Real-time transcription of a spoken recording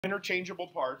interchangeable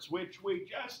parts, which we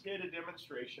just did a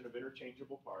demonstration of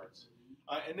interchangeable parts.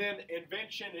 And then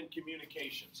invention and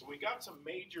communication. So we got some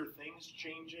major things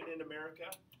changing in America.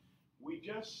 We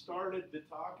just started to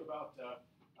talk about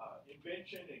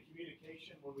invention and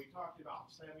communication when we talked about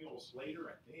Samuel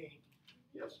Slater, I think,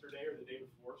 yesterday or the day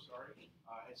before, sorry.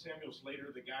 And Samuel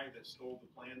Slater, the guy that stole the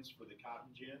plans for the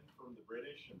cotton gin from the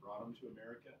British and brought them to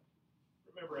America.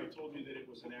 Remember I told you that it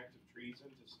was an act of treason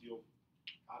to steal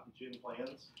cotton gin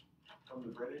plans from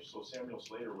the British? So Samuel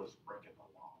Slater was breaking the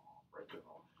law,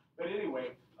 But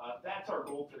anyway, that's our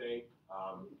goal today.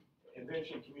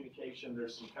 Invention, communication,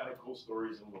 there's some kind of cool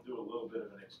stories, and we'll do a little bit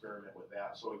of an experiment with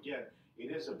that. So again,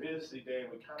 it is a busy day,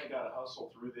 and we kind of got to hustle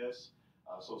through this.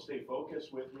 So stay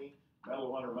focused with me.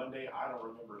 Medal Winner Monday, I don't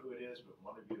remember who it is, but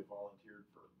one of you volunteered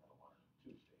for Medal Winner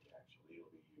Tuesday, actually. It'll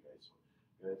be you guys. So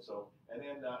good. So, and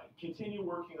then continue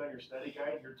working on your study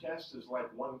guide. Your test is like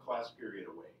one class period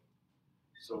away.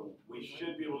 So we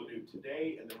should be able to do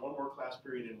today, and then one more class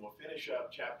period, and we'll finish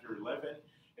up chapter 11.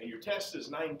 And your test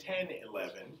is 9, 10,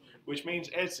 11, which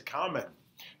means it's common.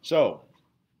 So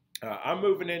I'm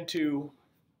moving into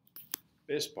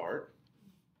this part.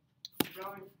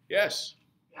 Going? Yes.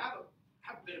 I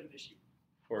have a bit of an issue.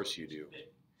 Of course you do.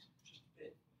 Just a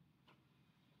bit.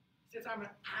 Since I'm an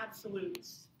absolute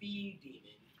speed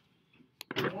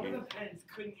demon, one of the pens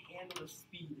couldn't handle the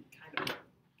speed. It kind of.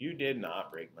 You did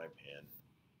not break my pen.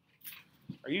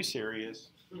 Are you serious?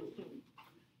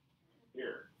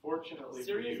 Here, fortunately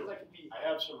for you, I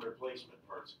have some replacement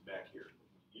parts back here.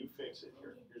 You fix it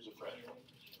here. Here's a fresh one.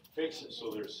 Fix it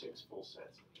so there's 6 full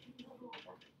sets. Okay,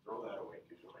 throw that away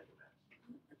because you'll make a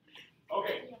mess.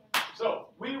 Okay, so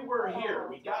we were here.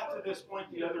 We got to this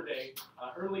point the other day.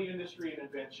 Early industry and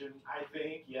invention, I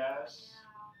think, yes.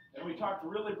 And we talked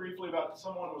really briefly about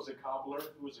someone was a cobbler.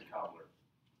 Who was a cobbler?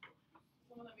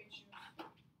 Someone that made shoes.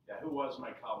 Yeah, who was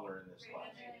my cobbler in this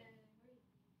class?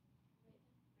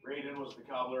 Raven was the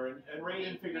cobbler, and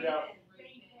Raven figured out.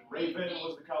 Raven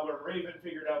was the cobbler, and Raven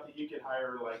figured out that you could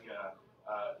hire like a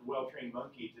well-trained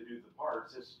monkey to do the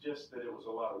parts. It's just that it was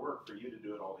a lot of work for you to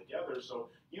do it all together. So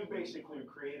you basically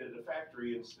created a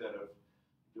factory instead of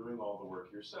doing all the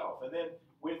work yourself. And then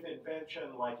with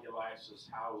invention like Elias's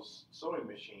Howe's sewing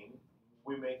machine,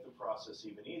 we make the process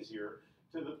even easier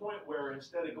to the point where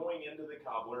instead of going into the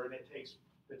cobbler and it takes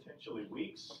potentially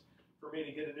weeks for me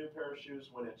to get a new pair of shoes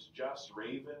when it's just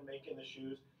Raven making the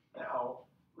shoes. Now,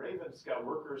 Raven's got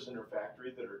workers in her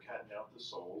factory that are cutting out the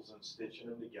soles and stitching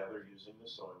them together using the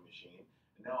sewing machine.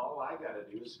 And now all I got to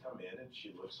do is come in and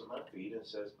she looks at my feet and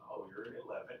says, oh, you're an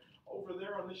 11 over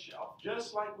there on the shelf,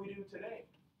 just like we do today.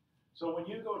 So when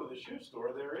you go to the shoe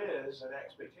store, there is an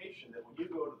expectation that when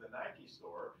you go to the Nike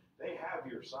store, they have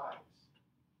your size.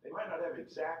 They might not have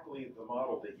exactly the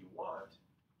model that you want.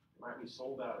 It might be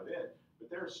sold out of it. But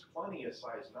there's plenty of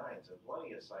size 9s and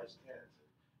plenty of size 10s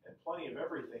and plenty of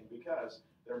everything because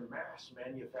they're mass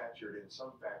manufactured in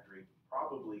some factory,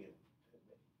 probably in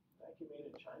Nike made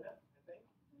in China, I think.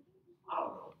 I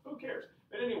don't know. Who cares?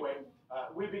 But anyway,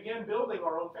 we began building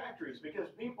our own factories because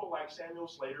people like Samuel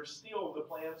Slater steal the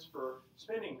plans for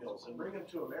spinning mills and bring them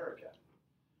to America.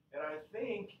 And I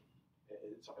think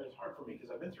it's hard for me because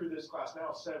I've been through this class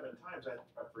now 7 times.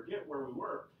 I forget where we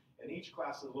were. And each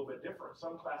class is a little bit different.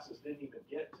 Some classes didn't even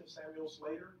get to Samuel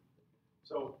Slater.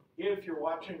 So if you're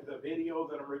watching the video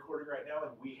that I'm recording right now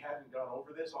and we hadn't gone over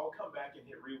this, I'll come back and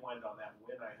hit rewind on that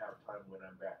when I have time when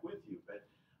I'm back with you. But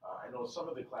I know some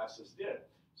of the classes did.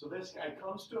 So this guy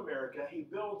comes to America. He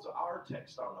builds our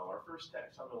textile mill, our first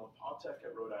textile mill in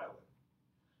Pawtucket, Rhode Island,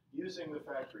 using the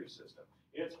factory system.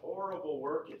 It's horrible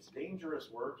work. It's dangerous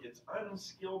work. It's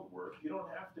unskilled work. You don't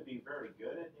have to be very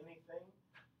good at anything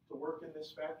to work in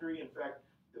this factory. In fact,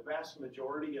 the vast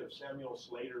majority of Samuel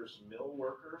Slater's mill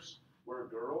workers were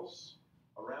girls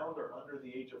around or under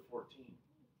the age of 14.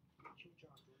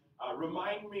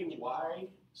 Remind me why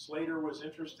Slater was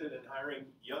interested in hiring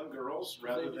young girls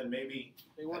rather than maybe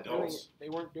adults. They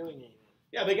weren't doing anything.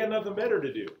 Yeah, they got nothing better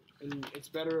to do. And it's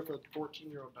better if a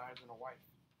 14-year-old dies than a wife.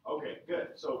 Okay, good.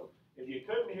 So if you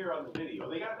couldn't hear on the video,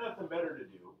 they got nothing better to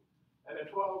do. And a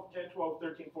 10, 12,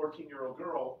 13, 14-year-old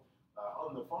girl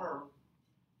on the farm,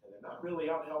 and they're not really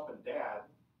out helping Dad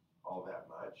all that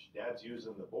much. Dad's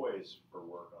using the boys for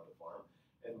work on the farm,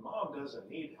 and Mom doesn't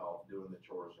need help doing the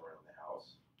chores around the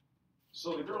house.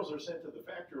 So the girls are sent to the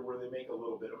factory where they make a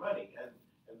little bit of money, and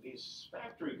these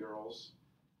factory girls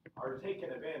are taken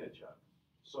advantage of.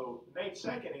 So Nate's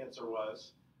second answer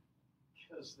was,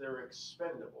 because they're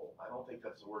expendable. I don't think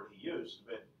that's the word he used,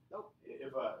 but nope.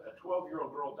 If a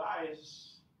 12-year-old girl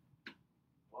dies,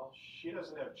 well, she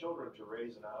doesn't have children to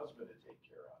raise and a husband to take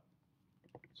care of.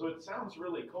 So it sounds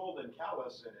really cold and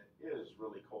callous, and it is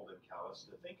really cold and callous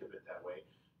to think of it that way.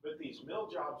 But these mill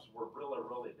jobs were really,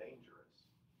 really dangerous.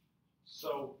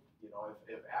 So,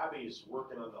 if Abby's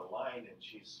working on the line and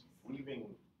she's weaving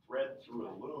thread through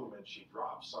a loom and she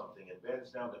drops something and bends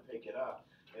down to pick it up,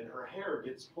 and her hair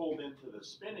gets pulled into the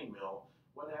spinning mill,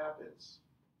 what happens?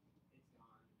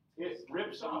 It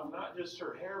rips off not just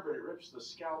her hair, but it rips the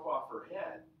scalp off her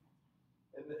head.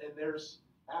 And there's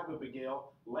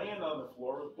Abigail laying on the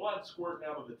floor with blood squirting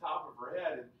out of the top of her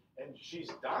head, and she's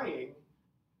dying,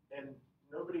 and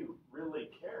nobody really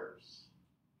cares.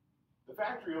 The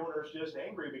factory owner is just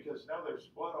angry because now there's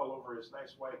blood all over his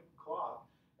nice white cloth.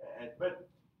 But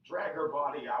drag her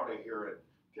body out of here,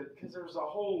 because there's a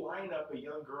whole lineup of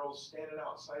young girls standing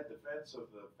outside the fence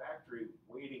of the factory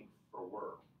waiting for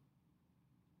work.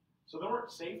 So there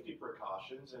weren't safety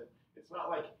precautions, and it's not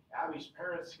like Abby's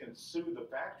parents can sue the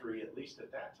factory, at least at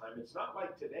that time. It's not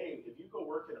like today. If you go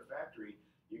work in a factory,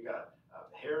 you got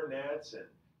hair nets and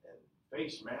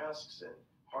face masks and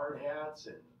hard hats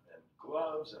and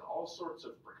gloves and all sorts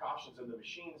of precautions, and the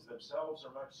machines themselves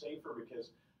are much safer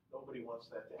because nobody wants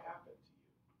that to happen to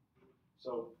you.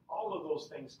 So all of those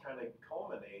things kind of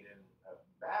culminate in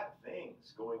bad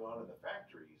things going on in the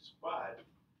factories, but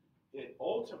it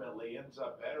ultimately ends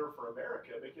up better for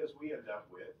America because we end up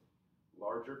with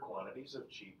larger quantities of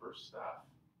cheaper stuff.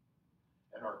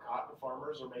 And our cotton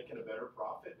farmers are making a better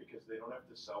profit because they don't have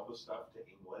to sell the stuff to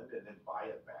England and then buy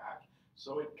it back.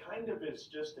 So it kind of is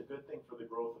just a good thing for the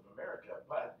growth of America,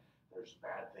 but there's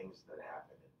bad things that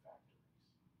happen in factories.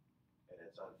 And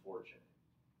it's unfortunate.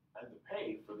 And the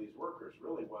pay for these workers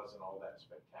really wasn't all that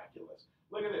spectacular.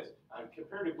 Look at this,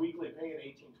 comparative weekly pay in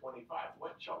 1825.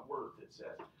 What's your worth, it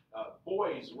says.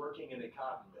 Boys working in a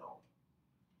cotton mill.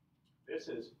 This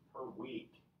is per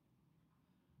week.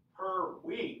 Per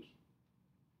week.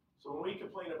 So when we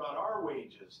complain about our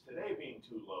wages today being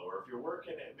too low, or if you're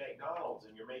working at McDonald's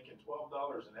and you're making $12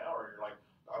 an hour, you're like,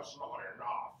 that's not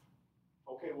enough.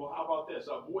 Okay, well, how about this?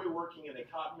 A boy working in a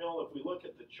cotton mill, if we look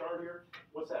at the chart here,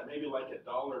 what's that? Maybe like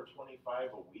 $1.25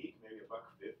 a week, maybe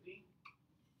 $1.50.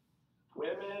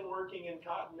 Women working in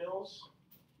cotton mills,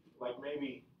 like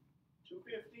maybe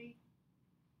 $2.50.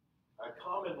 A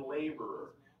common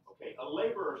laborer. Okay, a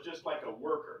laborer is just like a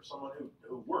worker, someone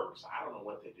who works. I don't know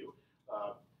what they do.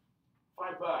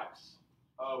 $5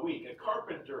 a week. A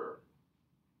carpenter,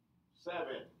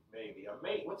 $7 maybe.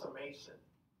 What's a mason?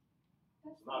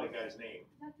 It's not a guy's name.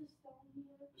 Is that the stone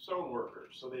here? Stone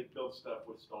workers, so they build stuff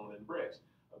with stone and bricks.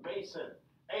 A mason,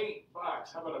 $8.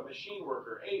 How about a machine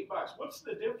worker? $8. What's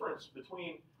the difference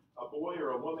between a boy or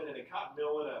a woman in a cotton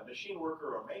mill and a machine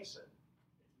worker or a mason?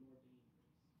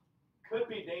 Could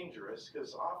be dangerous,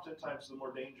 because oftentimes the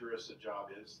more dangerous a job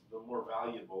is, the more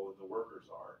valuable the workers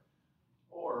are.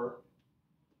 Or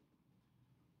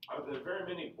are there very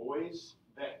many boys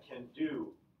that can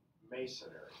do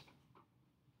masonry?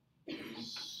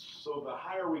 So the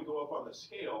higher we go up on the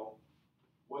scale,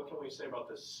 what can we say about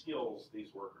the skills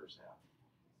these workers have?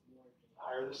 The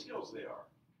higher the skills they are.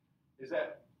 Is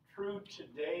that true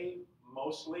today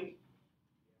mostly?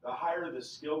 The higher the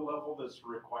skill level that's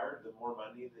required, the more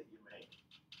money that you make?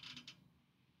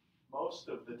 Most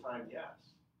of the time,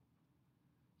 yes.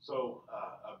 So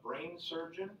a brain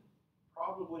surgeon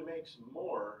probably makes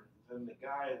more than the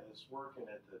guy that's working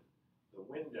at the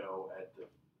window at the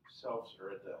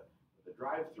the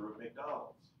drive-through at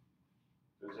McDonald's.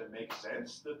 Does it make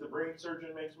sense that the brain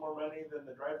surgeon makes more money than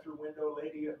the drive-through window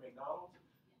lady at McDonald's?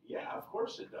 Yeah, of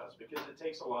course it does, because it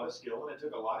takes a lot of skill and it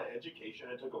took a lot of education,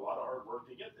 it took a lot of hard work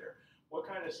to get there. What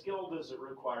kind of skill does it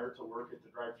require to work at the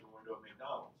drive-through window at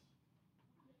McDonald's?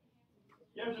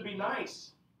 You have to be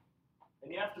nice,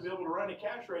 and you have to be able to run a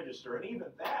cash register, and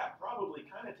even that probably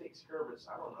kind of takes care of it.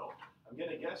 I don't know. I'm going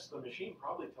to guess the machine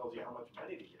probably tells you how much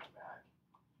money to get back.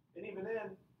 And even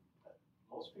then,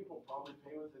 most people probably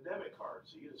pay with a debit card.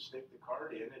 So you just stick the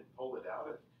card in and pull it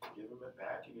out and give them it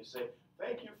back, and you say,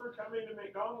 thank you for coming to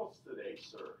McDonald's today,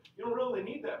 sir. You don't really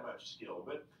need that much skill,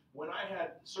 but when I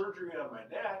had surgery on my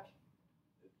neck,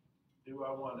 do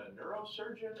I want a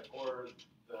neurosurgeon or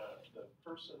the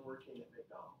person working at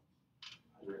McDonald's?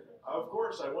 Of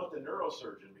course, I want the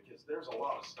neurosurgeon because there's a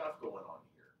lot of stuff going on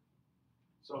here.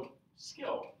 So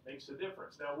skill makes a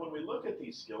difference. Now, when we look at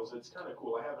these skills, it's kind of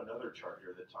cool. I have another chart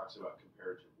here that talks about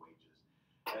comparative wages.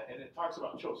 And it talks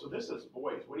about children. So this is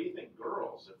boys. What do you think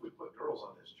girls, if we put girls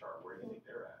on this chart, where do you think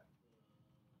they're at?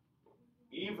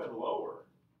 Even lower.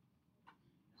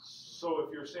 So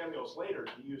if you're Samuel Slater,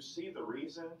 do you see the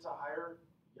reason to hire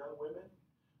young women?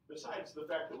 Besides the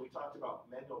fact that we talked about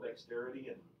manual dexterity,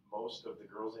 and most of the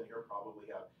girls in here probably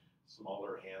have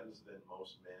smaller hands than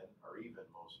most men or even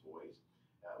most boys.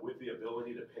 with the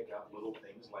ability to pick up little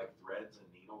things like threads and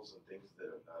needles and things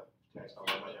that textile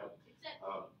might have.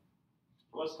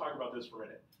 Let's talk about this for a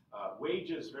minute.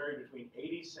 Wages vary between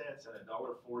 80 cents and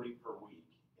 $1.40 per week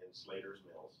in Slater's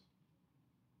mills.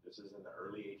 This is in the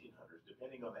early 1800s,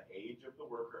 depending on the age of the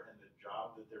worker and the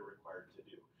job that they're required to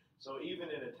do. So even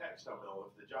in a textile mill,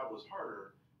 if the job was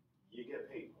harder, you get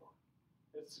paid more.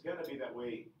 It's going to be that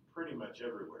way pretty much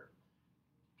everywhere.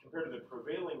 Compared to the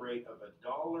prevailing rate of $1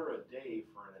 a day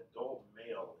for an adult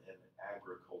male and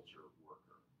agriculture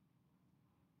worker.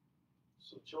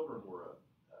 So children were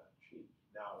cheap.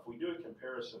 Now, if we do a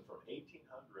comparison from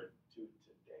 1800 to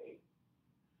today,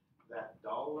 that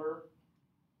dollar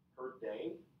per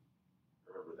day,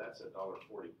 remember that's $1.40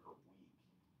 per week.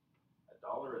 $1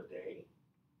 a day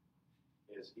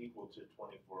is equal to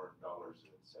 $24.70.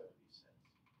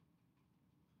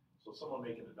 So someone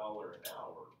making $1 an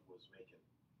hour was making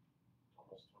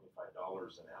almost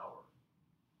 $25 an hour.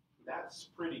 That's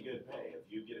pretty good pay. If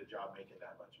you get a job making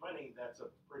that much money, that's a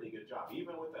pretty good job.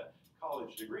 Even with a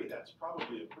college degree, that's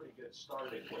probably a pretty good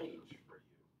starting wage for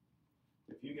you.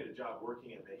 If you get a job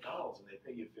working at McDonald's and they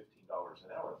pay you $15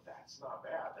 an hour, that's not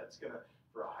bad. That's gonna,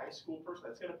 for a high school person,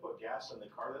 that's gonna put gas in the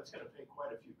car. That's gonna pay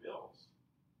quite a few bills.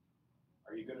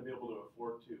 Are you gonna be able to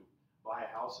afford to buy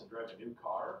a house and drive a new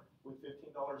car with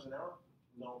 $15 an hour?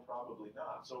 No, probably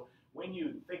not. So when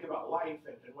you think about life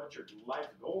and what your life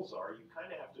goals are, you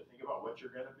kind of have to think about what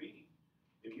you're gonna be.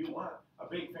 If you want a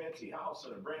big fancy house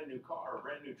and a brand new car, a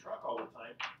brand new truck all the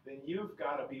time, then you've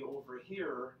gotta be over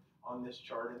here on this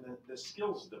chart in the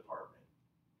skills department.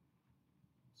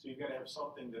 So you've got to have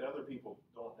something that other people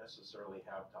don't necessarily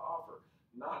have to offer.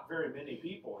 Not very many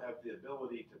people have the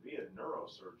ability to be a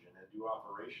neurosurgeon and do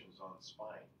operations on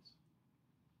spines.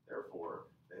 Therefore,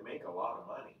 they make a lot of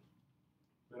money.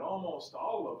 But almost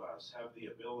all of us have the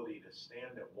ability to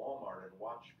stand at Walmart and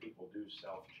watch people do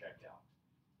self-checkout.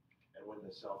 And when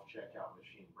the self-checkout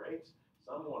machine breaks,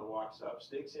 someone walks up,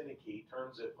 sticks in a key,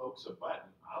 turns it, pokes a button.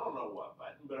 I don't know what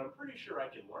button, but I'm pretty sure I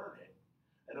can learn it.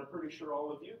 And I'm pretty sure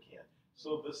all of you can.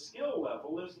 So the skill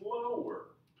level is lower.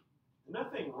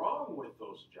 Nothing wrong with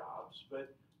those jobs,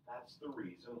 but that's the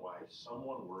reason why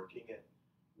someone working at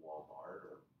Walmart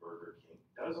or Burger King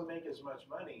doesn't make as much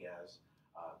money as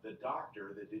the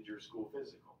doctor that did your school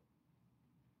physical.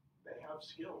 They have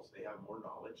skills, they have more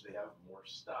knowledge, they have more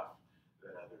stuff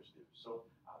than others do. So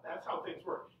that's how things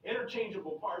work.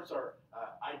 Interchangeable parts are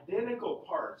identical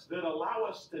parts that allow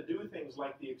us to do things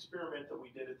like the experiment that we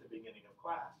did at the beginning of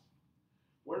class.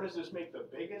 Where does this make the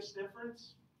biggest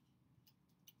difference?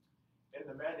 In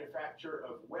the manufacture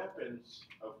of weapons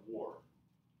of war.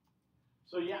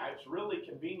 So yeah, it's really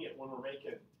convenient when we're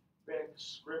making big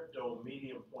scripto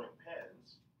medium point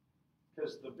pens,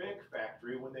 because the big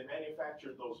factory, when they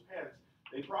manufactured those pens,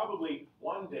 they probably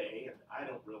one day, and I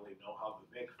don't really know how the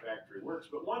big factory works,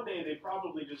 but one day they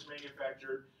probably just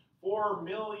manufactured 4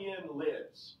 million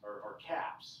lids or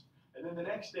caps. And then the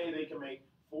next day they can make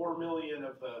 4 million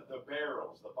of the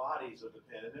barrels, the bodies of the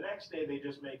pen. And the next day they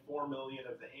just make 4 million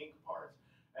of the ink parts.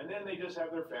 And then they just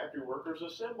have their factory workers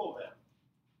assemble them,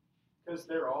 because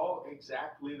they're all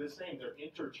exactly the same. They're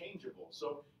interchangeable.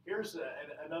 So here's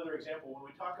another example. When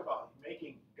we talk about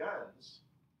making guns,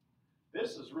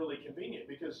 this is really convenient,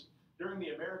 because during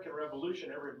the American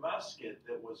Revolution, every musket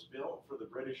that was built for the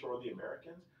British or the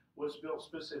Americans was built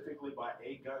specifically by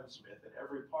a gunsmith, and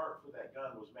every part for that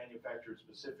gun was manufactured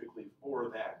specifically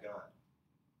for that gun.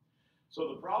 So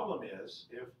the problem is,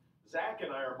 if Zach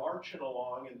and I are marching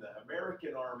along in the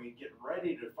American Army getting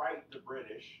ready to fight the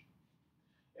British,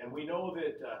 and we know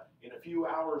that in a few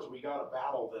hours we got a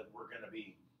battle that we're going to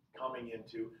be coming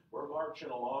into, we're marching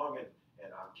along,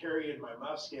 and I'm carrying my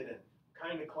musket and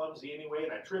kind of clumsy anyway,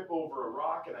 and I trip over a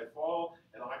rock and I fall,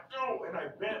 and I'm like, oh, and I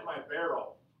bent my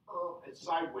barrel. It's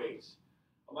sideways.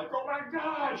 I'm like, oh my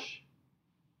gosh!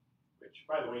 Which,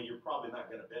 by the way, you're probably not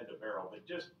going to bend a barrel, but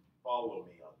just follow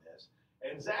me on this.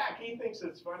 And Zach, he thinks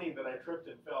it's funny that I tripped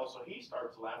and fell, so he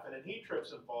starts laughing, and he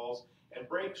trips and falls and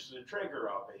breaks the trigger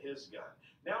off of his gun.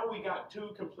 Now we got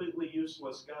two completely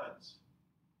useless guns.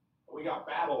 We got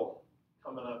battle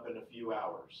coming up in a few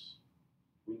hours.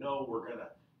 We know we're going to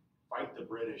fight the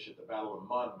British at the Battle of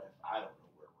Monmouth. I don't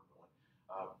know where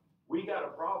we're going. We got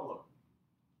a problem,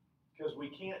 because we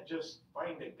can't just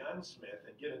find a gunsmith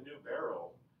and get a new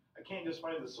barrel. I can't just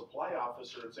find the supply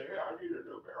officer and say, hey, I need a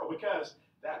new barrel, because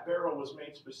that barrel was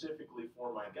made specifically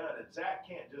for my gun. And Zach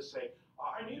can't just say,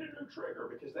 I need a new trigger,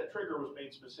 because that trigger was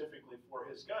made specifically for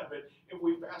his gun. But if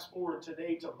we fast forward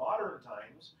today to modern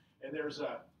times, and there's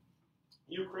a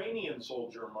Ukrainian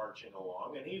soldier marching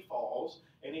along, and he falls,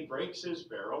 and he breaks his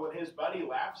barrel, and his buddy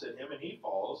laughs at him, and he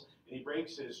falls, and he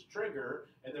breaks his trigger,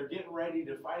 and they're getting ready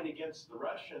to fight against the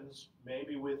Russians,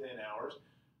 maybe within hours.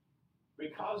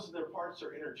 Because their parts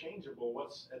are interchangeable,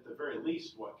 what's at the very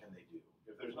least, what can they do?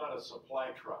 If there's not a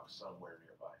supply truck somewhere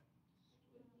nearby.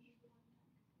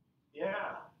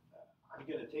 Yeah, I'm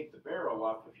going to take the barrel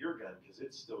off of your gun because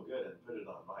it's still good and put it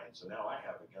on mine. So now I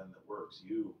have a gun that works.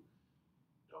 You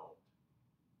don't.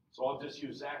 So I'll just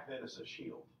use Zach then as a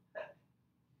shield.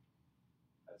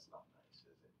 That's not nice,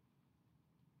 is it?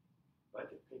 I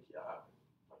could pick you up and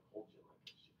like hold you like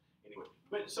a shield. Anyway,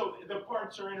 but so the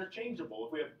parts are interchangeable.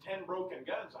 If we have 10 broken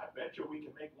guns, I bet you we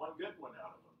can make one good one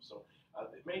out of them. So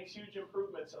it makes huge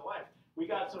improvements in life. We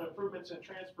got some improvements in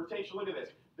transportation. Look at this.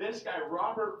 This guy,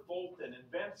 Robert Fulton,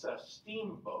 invents a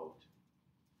steamboat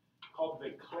called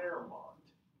the Clermont.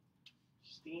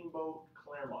 Steamboat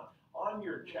Clermont. On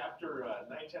your chapter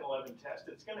 9, 10, 11 test,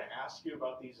 it's going to ask you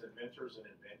about these inventors and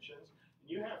inventions.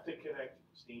 You have to connect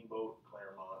Steamboat,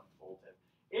 Clermont, Fulton.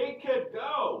 It could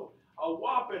go a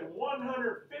whopping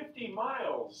 150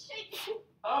 miles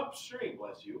upstream,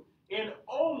 bless you, in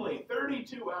only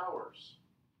 32 hours.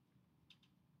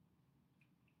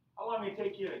 How long did it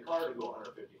take you in a car to go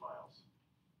 150 miles?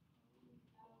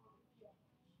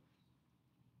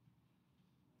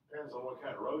 Depends on what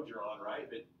kind of road you're on, right?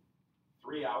 But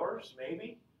 3 hours,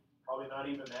 maybe? Probably not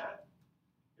even that.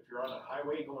 If you're on a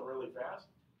highway going really fast.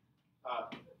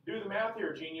 Do the math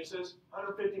here, geniuses.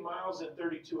 150 miles in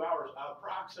 32 hours.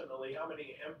 Approximately, how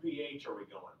many mph are we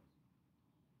going?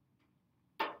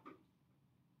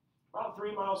 About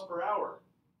 3 miles per hour.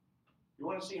 You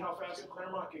want to see how fast the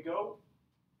Clermont could go?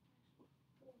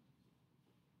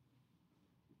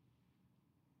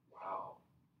 Wow.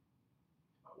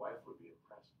 My wife would be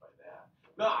impressed by that.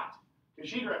 Not, because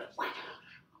she drives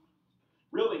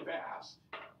really fast.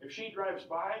 If she drives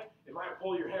by, it might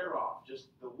pull your hair off, just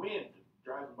the wind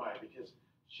driving by, because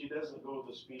she doesn't go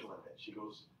the speed limit. She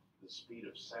goes the speed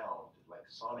of sound, like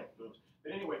sonic booms.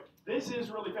 But anyway, this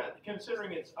is really fast,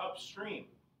 considering it's upstream.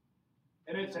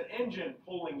 And it's an engine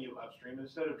pulling you upstream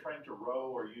instead of trying to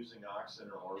row or using oxen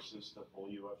or horses to pull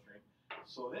you upstream.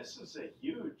 So this is a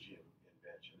huge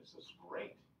invention. This is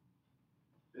great.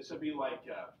 This would be like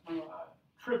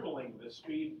tripling the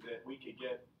speed that we could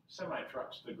get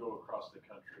semi-trucks to go across the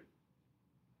country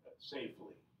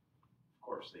safely. Of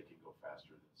course, they could go faster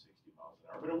than 60 miles an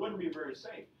hour, but it wouldn't be very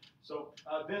safe. So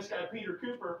this guy, Peter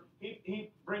Cooper,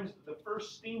 he brings the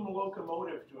first steam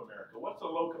locomotive to America. What's a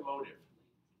locomotive?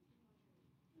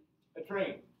 A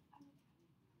train.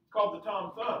 It's called the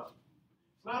Tom Thumb.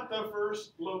 It's not the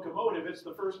first locomotive, it's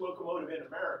the first locomotive in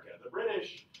America. The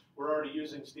British were already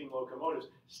using steam locomotives.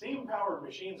 Steam-powered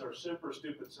machines are super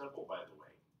stupid simple, by the way.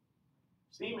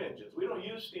 Steam engines. We don't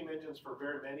use steam engines for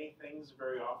very many things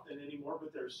very often anymore,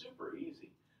 but they're super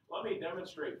easy. Let me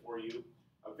demonstrate for you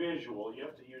a visual. You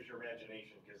have to use your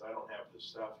imagination because I don't have the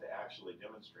stuff to actually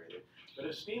demonstrate it. But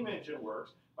a steam engine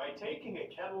works by taking a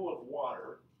kettle of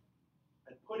water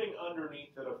and putting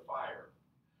underneath it a fire.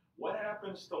 What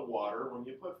happens to water when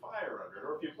you put fire under it?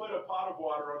 Or if you put a pot of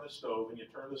water on the stove and you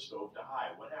turn the stove to high,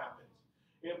 what happens?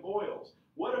 It boils.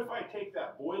 What if I take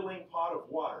that boiling pot of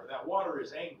water? That water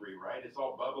is angry, right? It's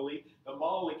all bubbly. The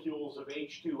molecules of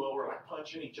H2O are like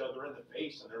punching each other in the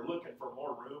face, and they're looking for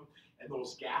more room, and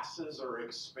those gases are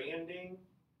expanding.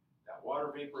 That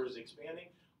water vapor is expanding.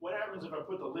 What happens if I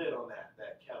put the lid on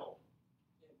that kettle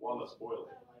while it's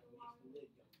boiling?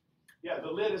 Yeah,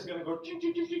 the lid is going to go,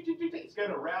 it's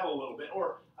going to rattle a little bit.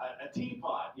 Or a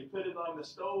teapot, you put it on the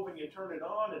stove and you turn it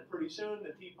on, and pretty soon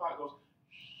the teapot goes,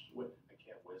 I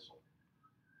can't whistle.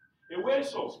 It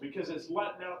whistles because it's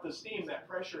letting out the steam. That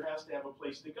pressure has to have a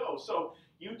place to go. So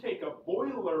you take a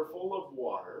boiler full of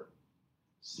water,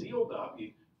 sealed up,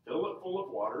 you fill it full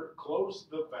of water, close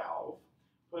the valve,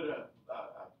 put a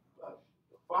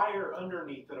fire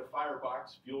underneath it, a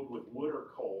firebox filled with wood or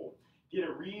coal. Get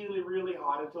it really, really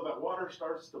hot until that water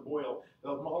starts to boil.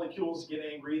 The molecules get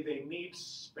angry. They need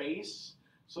space,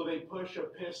 so they push a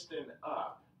piston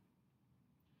up.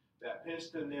 That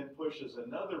piston then pushes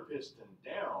another piston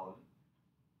down,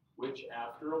 which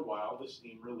after a while the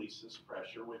steam releases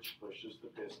pressure, which pushes the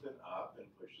piston up and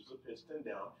pushes the piston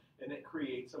down, and it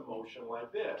creates a motion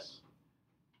like this.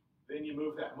 Then you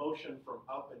move that motion from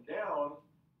up and down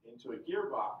into a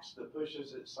gearbox that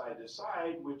pushes it side to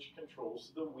side, which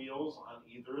controls the wheels on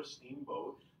either a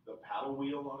steamboat, the paddle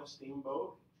wheel on a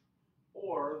steamboat,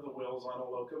 or the wheels on a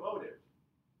locomotive.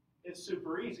 It's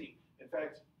super easy. In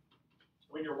fact,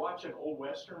 when you're watching old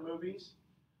Western movies,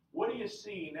 what do you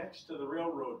see next to the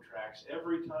railroad tracks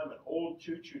every time an old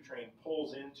choo-choo train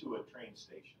pulls into a train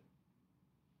station?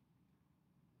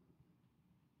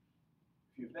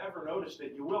 you've never noticed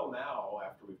it, you will now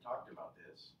after we've talked about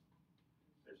this.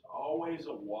 There's always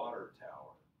a water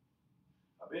tower,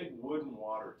 a big wooden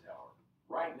water tower,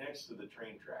 right next to the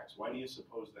train tracks. Why do you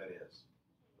suppose that is?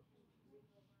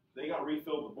 They got to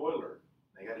refill the boiler.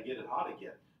 They got to get it hot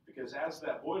again. Because as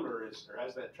that boiler is, or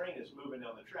as that train is moving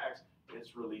down the tracks,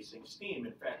 it's releasing steam.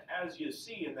 In fact, as you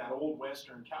see in that old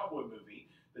Western cowboy movie,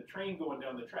 the train going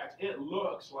down the tracks, it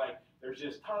looks like there's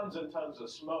just tons and tons of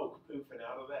smoke poofing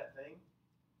out of that thing.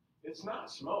 It's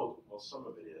not smoke. Well, some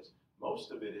of it is.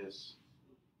 Most of it is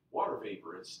water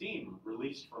vapor. It's steam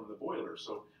released from the boiler.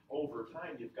 So over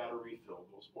time, you've got to refill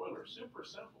those boilers. Super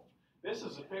simple. This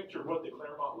is a picture of what the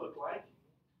Claremont looked like.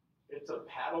 It's a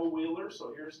paddle wheeler,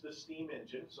 so here's the steam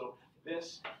engine. So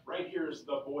this right here is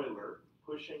the boiler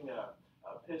pushing a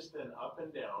piston up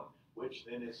and down, which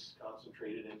then is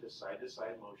concentrated into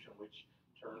side-to-side motion, which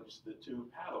turns the two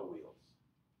paddle wheels,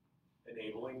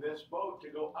 enabling this boat to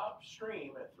go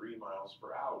upstream at 3 miles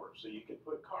per hour. So you can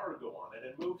put cargo on it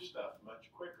and move stuff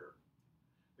much quicker.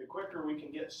 The quicker we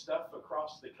can get stuff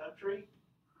across the country,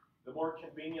 the more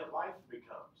convenient life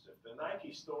becomes. If the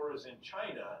Nike store is in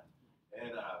China,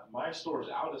 and my store's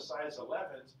out of size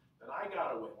 11s, then I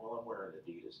gotta wait. Well, I'm wearing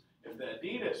Adidas. If the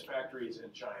Adidas factory is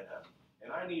in China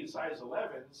and I need size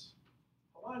 11s,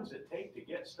 how long does it take to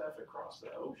get stuff across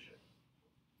the ocean?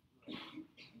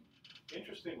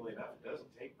 Interestingly enough, it doesn't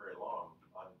take very long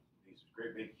on these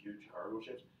great big huge cargo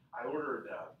ships. I ordered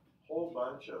a whole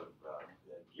bunch of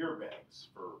gear bags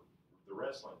for the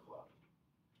wrestling club.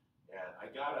 And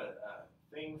I got a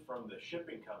thing from the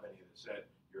shipping company that said,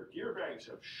 your gear bags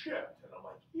have shipped. And I'm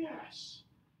like, yes,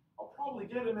 I'll probably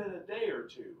get them in a day or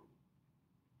two.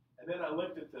 And then I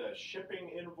looked at the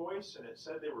shipping invoice and it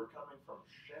said they were coming from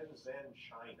Shenzhen,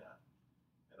 China.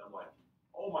 And I'm like,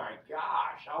 oh my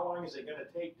gosh, how long is it going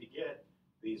to take to get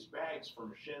these bags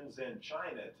from Shenzhen,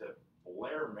 China to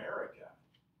Blair, America?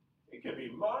 It could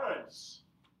be months.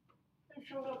 They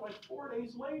showed up like 4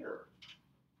 days later.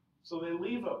 So they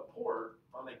leave a port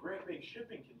on a great big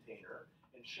shipping container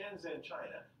in Shenzhen,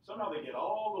 China. Somehow they get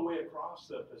all the way across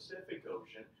the Pacific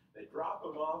Ocean. They drop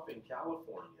them off in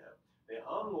California. They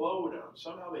unload them.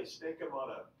 Somehow they stick them on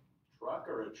a truck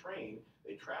or a train.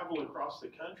 They travel across the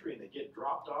country and they get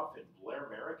dropped off in Blair,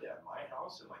 America at my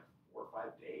house in like 4 or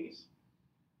 5 days.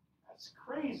 That's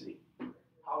crazy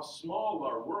how small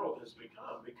our world has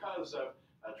become because of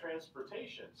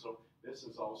transportation. So this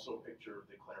is also a picture of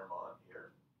the Claremont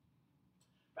here.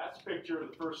 That's a picture of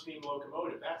the first steam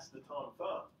locomotive. That's the Tom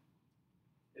Thumb.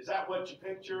 Is that what you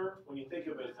picture when you think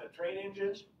of it as a train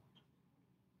engine?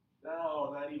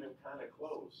 No, not even kind of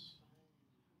close.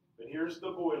 But here's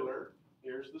the boiler.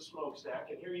 Here's the smokestack.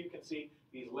 And here you can see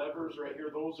these levers right here.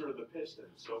 Those are the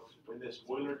pistons. So when this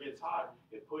boiler gets hot,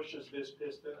 it pushes this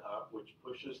piston up, which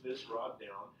pushes this rod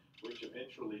down, which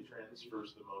eventually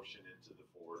transfers the motion into the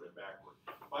forward and backward.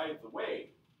 By the way,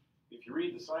 if you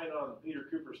read the sign on Peter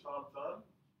Cooper's Tom Thumb,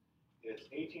 it's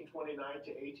 1829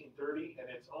 to 1830, and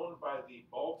it's owned by the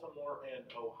Baltimore and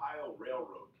Ohio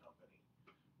Railroad Company,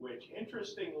 which,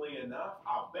 interestingly enough,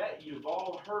 I'll bet you've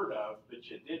all heard of, but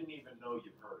you didn't even know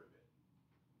you've heard of it.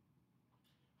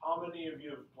 How many of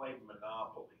you have played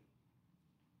Monopoly?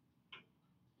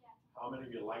 Yeah. How many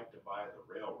of you like to buy the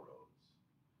railroads?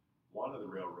 One of the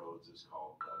railroads is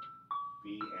called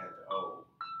B&O,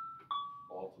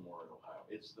 Baltimore and Ohio.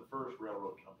 It's the first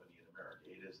railroad company in America.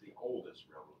 It is the oldest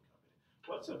railroad company.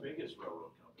 What's the biggest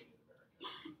railroad company in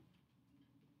America?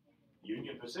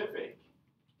 Union Pacific.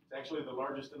 It's actually the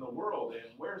largest in the world.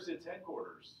 And where's its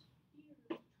headquarters?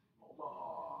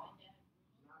 Omaha.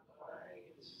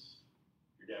 Nice.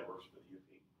 Your dad works for the UP.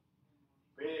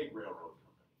 Big railroad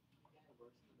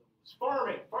company. It's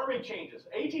farming. Farming changes.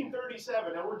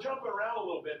 1837. Now we're jumping around a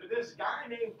little bit, but this guy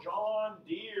named John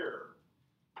Deere.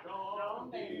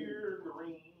 John Deere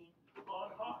green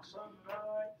on hot summer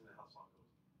night. Isn't that how the song goes?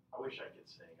 I wish I could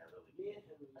sing. I really can't.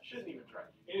 I shouldn't even try.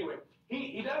 Anyway,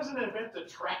 he doesn't invent the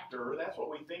tractor. That's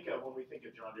what we think of when we think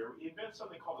of John Deere. He invents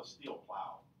something called a steel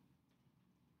plow.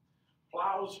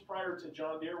 Plows prior to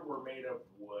John Deere were made of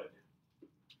wood.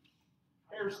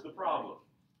 Here's the problem.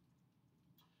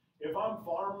 If I'm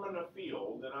farming a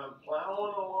field and I'm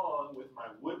plowing along with my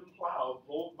wooden plow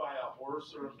pulled by a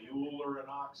horse or a mule or an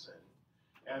oxen,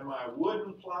 and my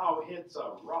wooden plow hits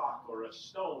a rock or a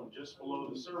stone just below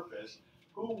the surface,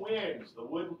 who wins, the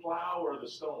wooden plow or the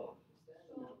stone?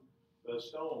 The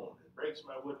stone. It breaks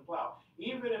my wooden plow.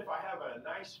 Even if I have a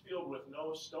nice field with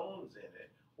no stones in it,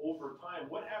 over time,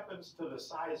 what happens to the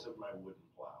size of my wooden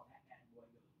plow?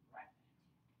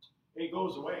 It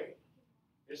goes away.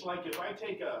 It's like if I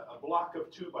take a block of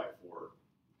 2x4,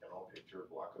 you can all picture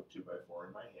a block of 2x4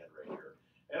 in my hand right here,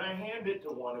 and I hand it to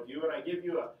one of you, and I give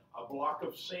you a block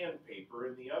of sandpaper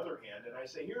in the other hand, and I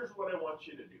say, here's what I want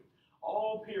you to do.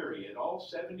 All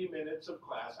 70 minutes of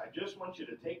class, I just want you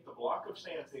to take the block of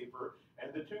sandpaper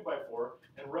and the 2x4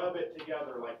 and rub it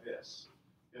together like this.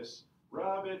 Just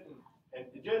rub it and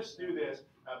just do this.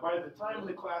 By the time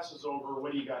the class is over,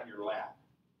 what do you got in your lap?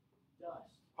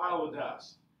 Dust. Pile of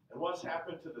dust. And what's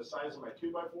happened to the size of my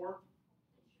 2x4?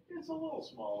 It's a little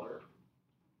smaller.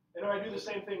 And if I do the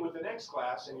same thing with the next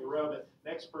class and you rub it,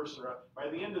 next person rub, by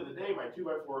the end of the day, my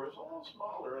 2x4 is a little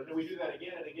smaller. And then we do that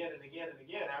again and again and again and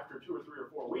again. After 2 or 3 or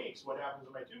 4 weeks, what happens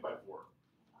to my 2x4?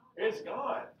 It's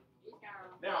gone.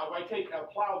 Now, if I take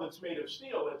a plow that's made of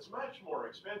steel, it's much more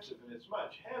expensive and it's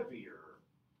much heavier.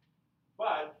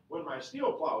 But when my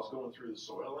steel plow is going through the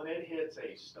soil and it hits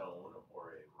a stone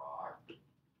or a rock,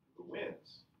 who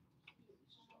wins?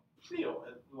 Steel,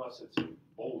 unless it's a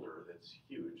boulder that's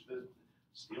huge. The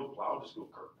steel plow just goes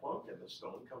kerplunk and the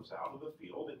stone comes out of the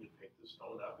field and you pick the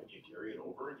stone up and you carry it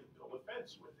over and you build a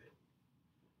fence with it.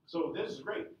 So this is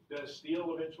great. Does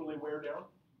steel eventually wear down?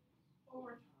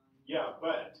 Over time. Yeah,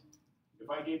 but if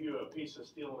I gave you a piece of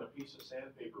steel and a piece of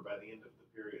sandpaper by the end of the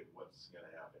period, what's going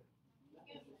to happen?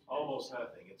 Almost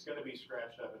nothing. It's going to be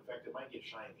scratched up. In fact, it might get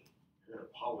shiny. You're going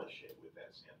to polish it with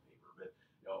that sandpaper. But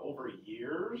over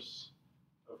years,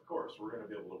 of course, we're going to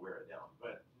be able to wear it down,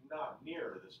 but not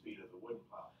near the speed of the wooden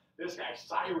plow. This guy,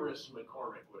 Cyrus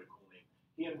McCormick, what a cool name.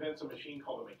 He invents a machine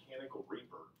called a mechanical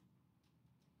reaper.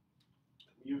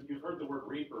 You've heard the word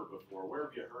reaper before. Where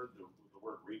have you heard the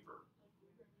word reaper?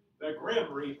 The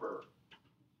Grim Reaper.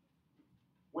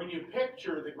 When you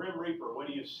picture the Grim Reaper, what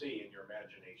do you see in your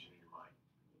imagination, in your mind?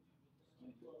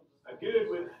 A dude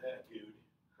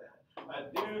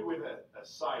with a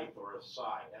scythe or a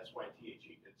scythe,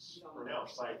 S-Y-T-H-E. It's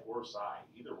pronounced scythe or scythe,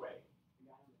 either way.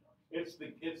 It's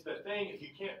the thing, if you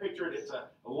can't picture it, it's a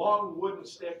long wooden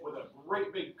stick with a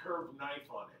great big curved knife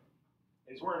on it.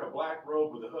 And he's wearing a black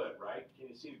robe with a hood, right? Can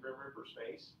you see the Grim Reaper's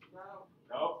face? No.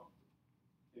 No?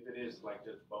 If it is, like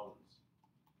just bones.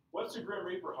 What's the Grim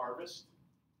Reaper harvest?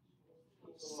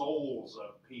 Souls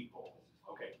of people.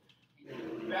 Okay.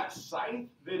 That scythe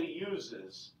that he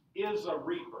uses is a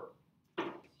reaper.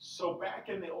 So back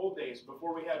in the old days,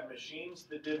 before we had machines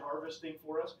that did harvesting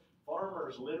for us,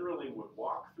 farmers literally would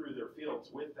walk through their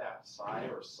fields with that scythe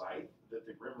or scythe that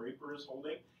the Grim Reaper is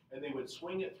holding, and they would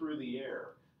swing it through the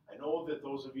air. I know that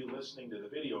those of you listening to the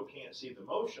video can't see the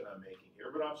motion I'm making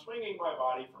here, but I'm swinging my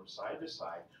body from side to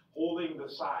side, holding the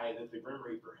scythe that the Grim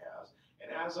Reaper has.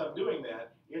 And as I'm doing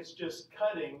that, it's just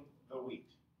cutting the wheat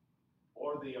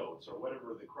or the oats or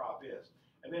whatever the crop is.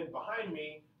 And then behind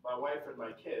me, my wife and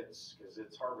my kids, because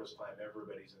it's harvest time,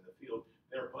 everybody's in the field,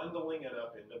 they're bundling it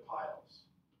up into piles.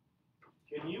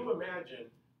 Can you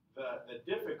imagine the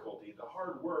difficulty, the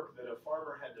hard work that a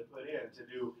farmer had to put in to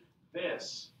do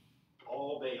this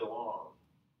all day long?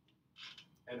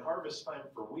 And harvest time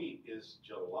for wheat is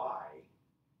July,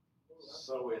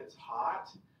 so it's hot.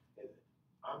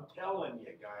 I'm telling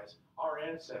you guys, our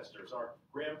ancestors, our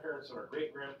grandparents and our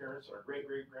great-grandparents and our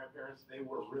great-great-grandparents, they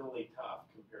were really tough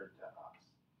compared to us.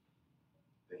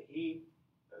 The heat,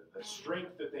 the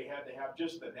strength that they had to have,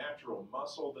 just the natural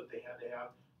muscle that they had to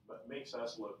have, but makes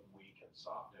us look weak and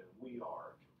soft, and we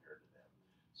are compared to them.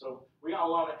 So we got a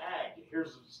lot of ag.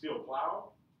 Here's a steel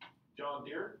plow, John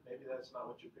Deere. Maybe that's not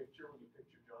what you picture when you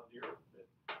picture John Deere, but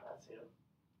that's him.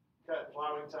 Cut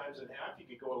plowing times in half. You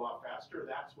could go a lot faster.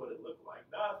 That's what it looked like.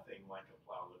 Nothing like a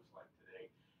plow looks like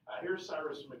today. Here's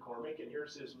Cyrus McCormick, and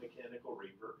here's his mechanical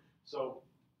reaper. So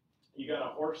you got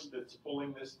a horse that's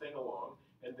pulling this thing along,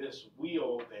 and this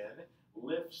wheel then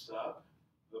lifts up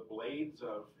the blades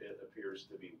of, it appears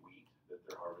to be wheat that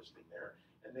they're harvesting there.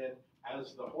 And then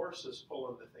as the horse is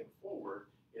pulling the thing forward,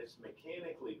 it's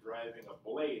mechanically driving a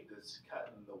blade that's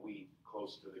cutting the wheat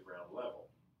close to the ground level.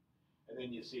 And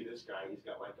then you see this guy, he's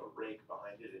got like a rake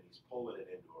behind it, and he's pulling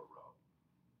it into a row.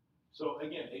 So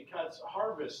again, it cuts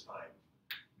harvest time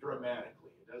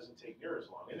dramatically. It doesn't take near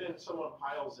as long. And then someone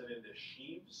piles it into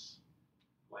sheaves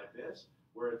like this,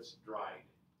 where it's dried.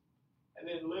 And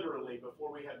then literally,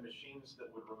 before we had machines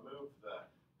that would remove the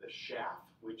chaff,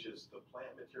 which is the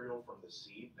plant material from the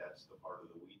seed, that's the part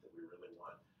of the wheat that we really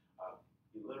want,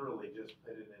 you literally just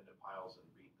put it into piles and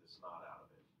beat the snot out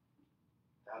of it.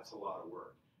 That's a lot of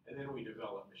work. And then we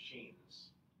developed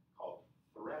machines called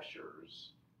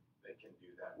threshers that can do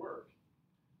that work.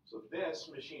 So this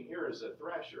machine here is a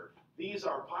thresher. These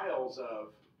are piles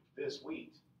of this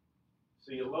wheat.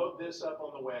 So you load this up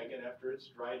on the wagon after it's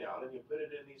dried out, and you put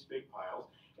it in these big piles,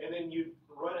 and then you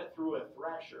run it through a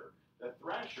thresher. The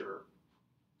thresher,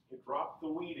 you drop the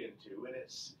wheat into, and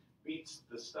it's beats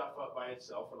the stuff up by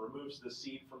itself and removes the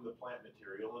seed from the plant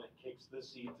material, and it kicks the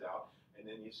seeds out, and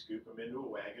then you scoop them into a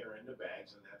wagon or into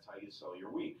bags, and that's how you sell your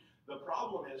wheat. The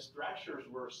problem is threshers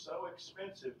were so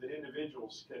expensive that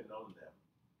individuals couldn't own them.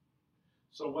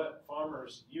 So what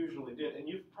farmers usually did, and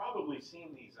you've probably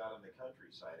seen these out in the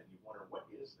countryside, and you wonder, what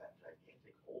is that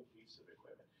gigantic old piece of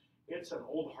equipment? It's an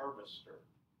old harvester,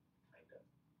 kind of.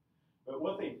 But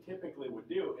what they typically would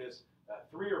do is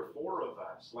 3 or 4 of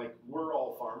us, like we're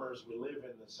all farmers, we live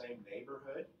in the same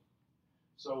neighborhood,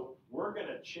 so we're going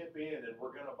to chip in and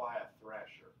we're going to buy a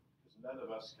thresher, because none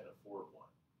of us can afford one.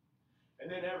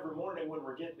 And then every morning when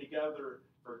we're getting together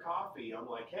for coffee, I'm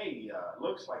like, hey,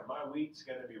 looks like my wheat's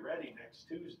going to be ready next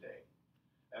Tuesday.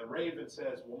 And Raven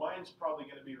says, well, mine's probably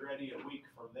going to be ready a week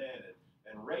from then.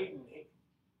 And Raven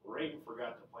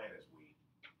forgot to plant his wheat.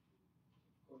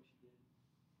 Of course you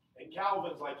did. And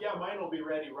Calvin's like, yeah, mine will be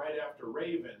ready right after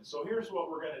Raven. So here's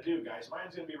what we're going to do, guys.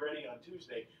 Mine's going to be ready on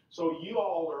Tuesday. So you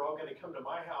all are all going to come to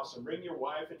my house and bring your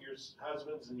wife and your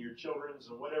husbands and your children's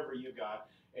and whatever you got.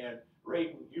 And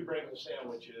Raven, you bring the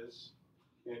sandwiches.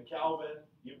 And Calvin,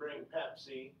 you bring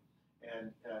Pepsi.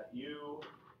 And you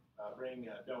bring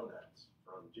donuts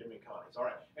from Jimmy Connie's. All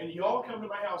right. And you all come to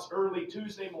my house early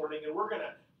Tuesday morning, and we're going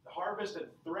to harvest and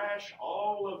thrash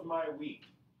all of my wheat.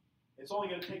 It's only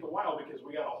going to take a while because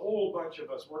we got a whole bunch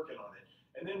of us working on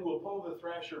it. And then we'll pull the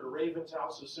thresher to Raven's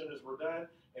house as soon as we're done,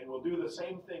 and we'll do the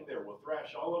same thing there. We'll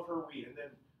thrash all of her wheat, and then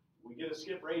we get to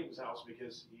skip Raven's house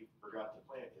because he forgot to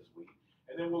plant his wheat.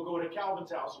 And then we'll go to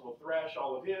Calvin's house and we'll thrash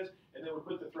all of his, and then we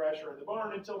put the thresher in the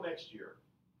barn until next year.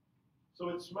 So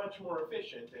it's much more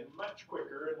efficient and much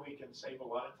quicker, and we can save a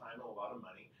lot of time and a lot of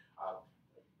money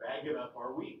bagging up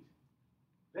our wheat.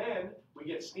 Then we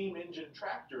get steam engine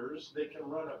tractors that can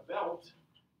run a belt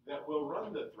that will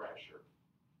run the thresher.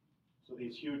 So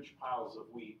these huge piles of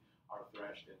wheat are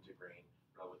threshed into grain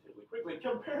relatively quickly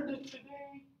compared to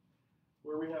today,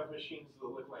 where we have machines that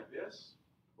look like this,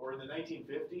 or in the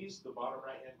 1950s, the bottom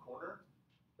right-hand corner.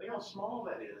 Look how small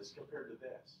that is compared to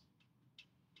this.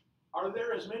 Are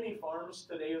there as many farms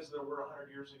today as there were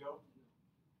 100 years ago?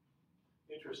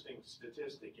 Interesting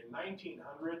statistic. In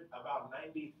 1900, about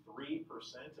 93%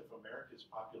 of America's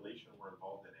population were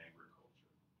involved in agriculture.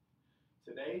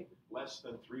 Today, less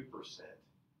than 3%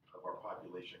 of our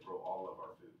population grow all of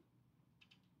our food.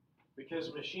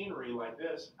 Because machinery like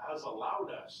this has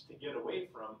allowed us to get away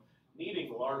from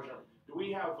needing large. Do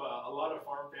we have a lot of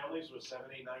farm families with 7,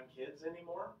 8, 9 kids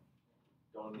anymore?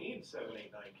 Don't need 7,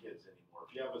 8, 9 kids anymore.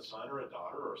 If you have a son or a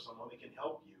daughter or someone that can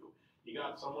help you, you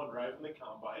got someone driving the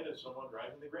combine and someone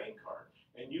driving the grain cart.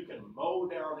 And you can mow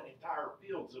down entire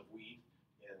fields of wheat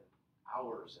in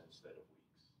hours instead of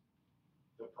weeks.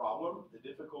 The problem, the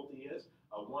difficulty is,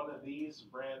 one of these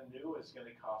brand new is going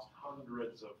to cost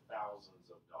hundreds of thousands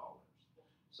of dollars.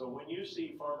 So when you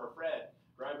see Farmer Fred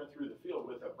driving through the field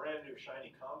with a brand new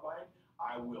shiny combine,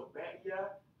 I will bet you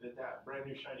that that brand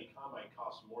new shiny combine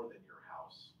costs more than your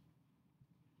house.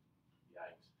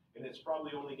 Yikes. And it's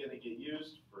probably only going to get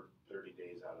used for 30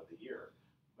 days out of the year,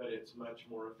 but it's much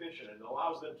more efficient and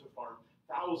allows them to farm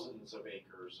thousands of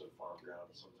acres of farm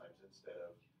ground sometimes instead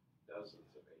of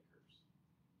dozens of acres.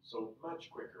 So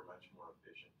much quicker, much more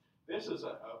efficient. This is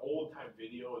an old-time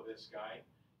video of this guy,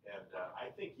 and I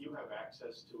think you have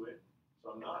access to it,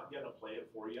 so I'm not going to play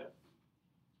it for you.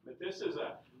 But this is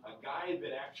a guy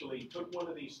that actually took one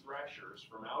of these threshers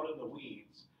from out in the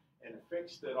weeds and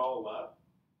fixed it all up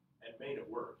and made it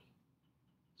work.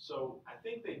 So I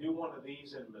think they do one of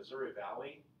these in Missouri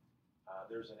Valley.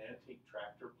 There's an antique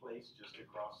tractor place just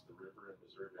across the river in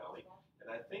Missouri Valley. And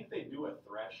I think they do a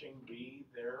threshing bee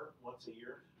there once a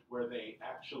year where they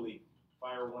actually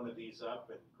fire one of these up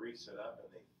and grease it up and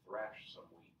they thrash some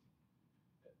wheat.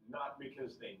 Not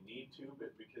because they need to,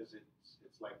 but because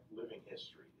it's like living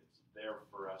history. It's there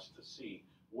for us to see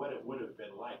what it would have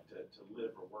been like to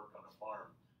live or work on a farm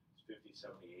 50,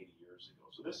 70, 80 years ago.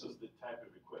 So this is the type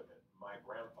of equipment my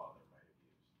grandfather might have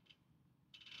used.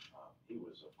 He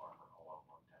was a farmer a long,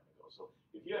 long time ago. So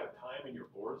if you have time and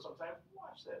you're bored sometime,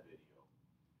 watch that video.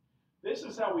 This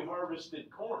is how we harvested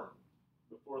corn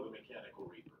before the mechanical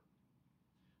reaper.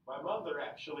 My mother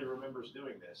actually remembers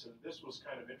doing this, and this was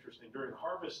kind of interesting. During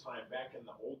harvest time back in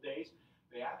the old days,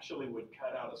 they actually would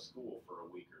cut out of school for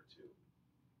a week or two.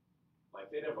 Like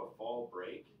they'd have a fall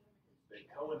break that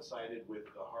coincided with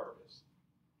the harvest.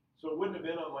 So it wouldn't have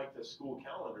been on like the school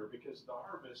calendar because the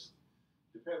harvest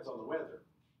depends on the weather.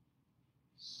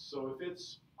 So if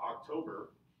it's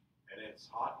October and it's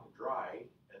hot and dry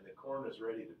and the corn is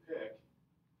ready to pick,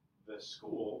 the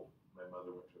school, my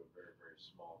mother went to a very, very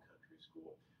small country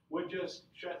school, would just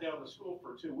shut down the school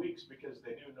for 2 weeks because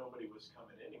they knew nobody was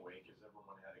coming anyway because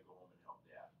everyone had to go home and help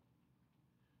dad.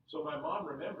 So my mom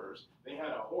remembers they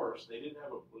had a horse. They didn't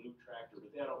have a blue tractor, but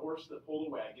they had a horse that pulled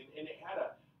a wagon, and it had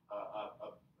a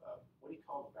what do you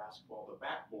call the basketball? The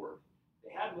backboard.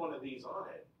 They had one of these on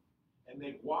it, and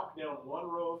they'd walk down one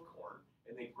row of corn,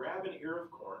 and they'd grab an ear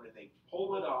of corn, and they'd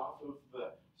pull it off of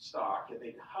the stalk, and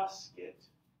they'd husk it,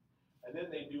 and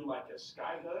then they'd do like a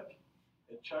sky hook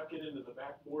and chuck it into the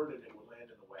backboard, and it would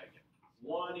land in the wagon.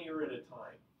 One ear at a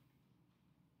time.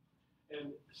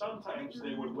 And sometimes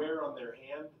they would wear on their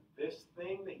hand this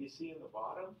thing that you see in the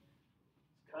bottom.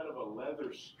 It's kind of a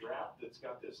leather strap that's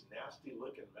got this nasty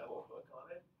looking metal hook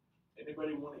on it.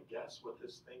 Anybody want to guess what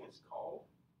this thing is called?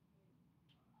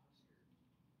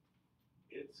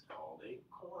 It's called a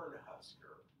corn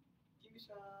husker. Give me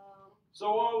some. So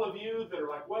all of you that are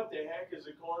like, what the heck is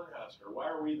a corn husker? Why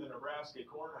are we the Nebraska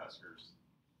corn huskers?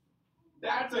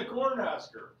 That's a corn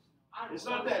husker. It's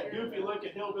not that goofy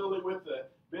looking hillbilly with the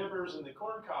bibbers and the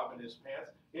corn cob in his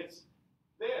pants. It's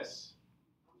this.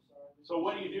 So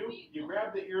what do? You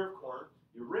grab the ear of corn,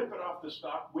 you rip it off the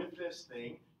stalk with this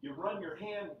thing, you run your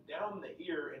hand down the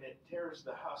ear, and it tears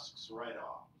the husks right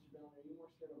off. Are you more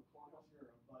scared of a corn husker or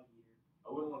a bug eater?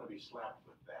 I wouldn't want to be slapped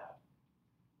with that.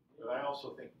 But I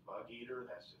also think bug eater,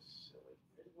 that's just silly.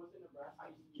 Was it Nebraska?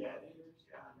 I get it,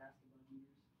 yeah. Nebraska bug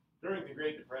eaters? During the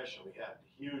Great Depression, we had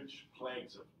huge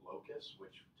plagues of locusts,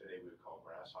 which today we would call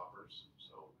grasshoppers.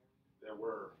 So there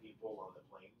were people on the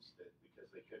plains that, because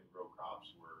they couldn't grow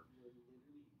crops, were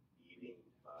eating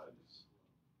bugs.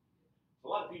 There's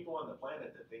a lot of people on the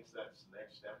planet that thinks that's the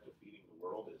next step to feeding the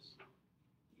world is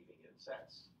eating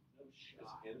insects. No Because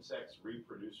shot. insects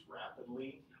reproduce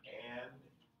rapidly and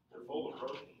they're full of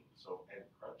protein, so and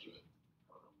crunchy.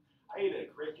 I don't know. I ate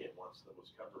a cricket once that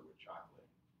was covered with chocolate.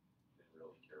 Didn't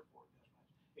really care for it that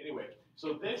much. Anyway,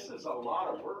 so this is a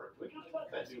lot of work. Look how tough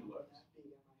that dude looks.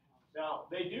 Now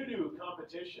they do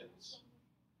competitions,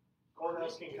 corn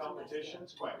husking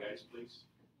competitions. Quiet, guys, please.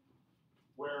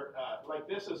 Where like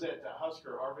this is at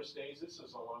Husker Harvest Days. This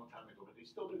is a long time ago, but they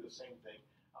still do the same thing.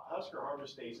 Husker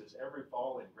Harvest Days is every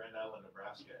fall in Grand Island,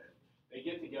 Nebraska. They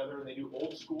get together and they do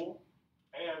old school,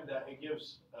 and it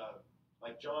gives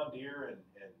like John Deere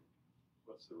and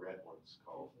what's the red ones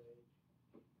called?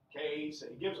 Case.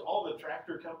 It gives all the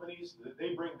tractor companies,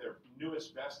 they bring their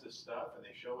newest, bestest stuff and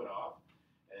they show it off,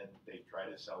 and they try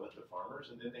to sell it to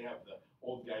farmers. And then they have the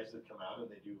old guys that come out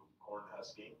and they do corn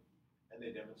husking, and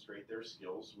they demonstrate their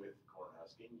skills with corn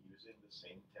husking using the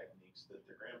same techniques that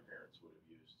their grandparents would have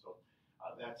used. So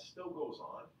that still goes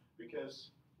on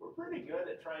because we're pretty good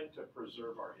at trying to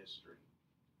preserve our history.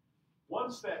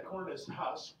 Once that corn is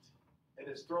husked and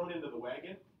it's thrown into the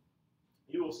wagon,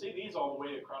 you will see these all the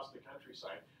way across the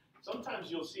countryside. Sometimes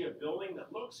you'll see a building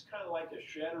that looks kind of like a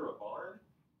shed or a barn,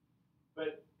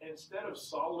 but instead of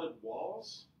solid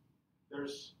walls,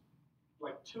 there's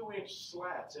like 2-inch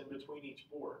slats in between each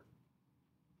board.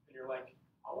 And you're like,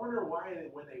 I wonder why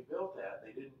when they built that,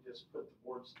 they didn't just put the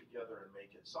boards together and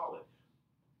make it solid.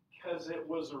 Because it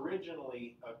was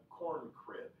originally a corn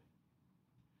crib.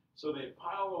 So they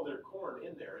pile all their corn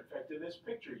in there. In fact, in this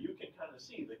picture, you can kind of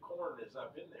see the corn is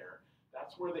up in there.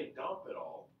 That's where they dump it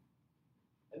all.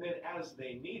 And then as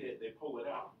they need it, they pull it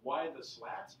out. Why the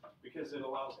slats? Because it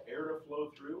allows air to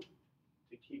flow through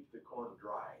to keep the corn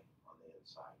dry on the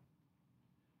inside.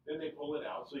 Then they pull it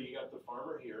out. So you got the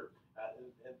farmer here,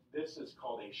 and this is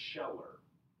called a sheller.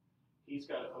 He's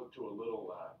got it hooked to a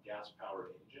little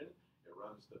gas-powered engine. It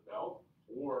runs the belt.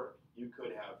 Or you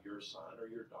could have your son or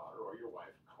your daughter or your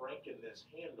wife cranking this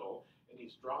handle, and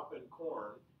he's dropping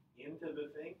corn into the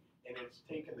thing, and it's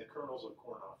taking the kernels of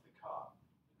corn off the cob,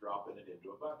 dropping it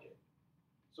into a bucket.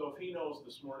 So if he knows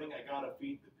this morning I got to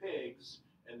feed the pigs,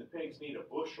 and the pigs need a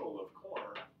bushel of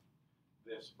corn,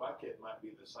 this bucket might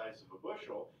be the size of a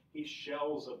bushel. He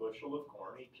shells a bushel of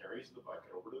corn, he carries the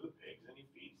bucket over to the pigs, and he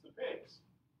feeds the pigs.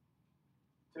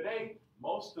 Today,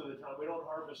 most of the time, we don't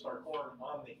harvest our corn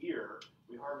on the ear.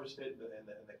 We harvest it, and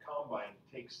the combine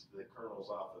takes the kernels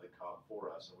off of the cob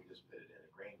for us, and we just put it in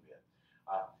a grain bin.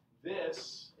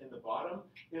 This, in the bottom,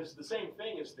 is the same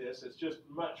thing as this. It's just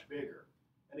much bigger.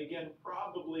 And again,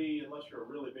 probably, unless you're a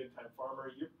really big-time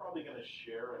farmer, you're probably going to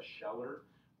share a sheller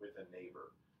with a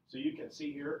neighbor. So you can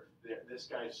see here, this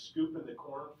guy's scooping the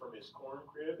corn from his corn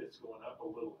crib. It's going up a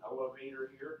little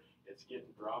elevator here. It's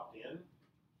getting dropped in.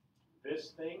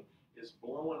 This thing is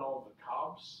blowing all the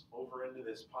cobs over into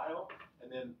this pile,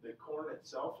 and then the corn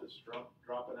itself is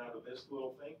dropping out of this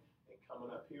little thing and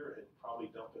coming up here and probably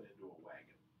dumping into a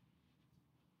wagon.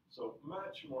 So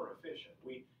much more efficient.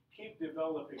 We keep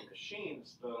developing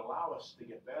machines that allow us to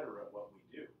get better at what we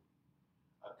do.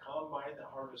 A combine that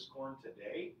harvests corn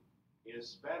today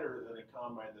is better than a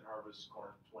combine that harvests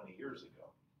corn 20 years ago.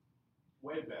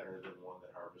 Way better than one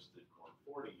that harvested corn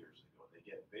 40 years ago. They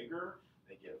get bigger,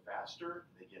 they get faster,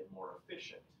 they get more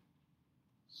efficient.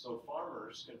 So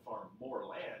farmers can farm more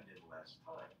land in less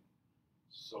time.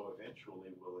 So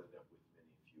eventually we'll end up with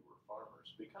many fewer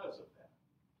farmers because of that.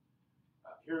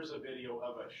 Here's a video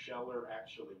of a sheller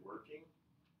actually working.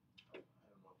 I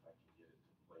don't know if I can get it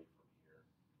to play from here.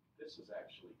 This is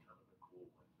actually kind of a cool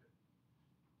one.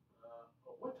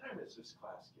 What time does this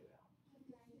class get out?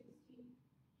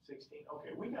 16?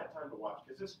 Okay, we got time to watch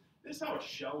because this is how a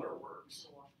sheller works.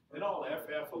 And I'll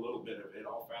FF a little bit of it.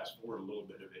 I'll fast forward a little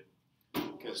bit of it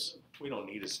because we don't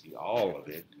need to see all of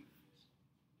it.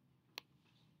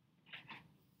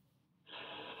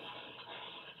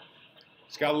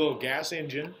 It's got a little gas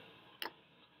engine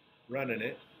running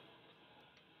it.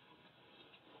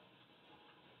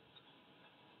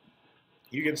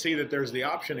 You can see that there's the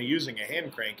option of using a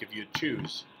hand crank if you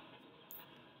choose.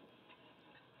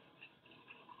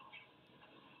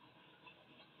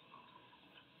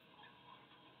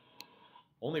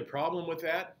 Only problem with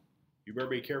that, you better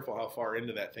be careful how far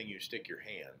into that thing you stick your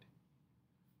hand.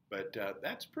 But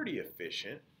that's pretty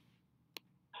efficient.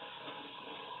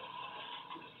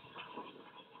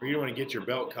 Or you don't want to get your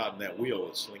belt caught in that wheel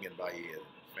that's slinging by you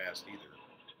fast either.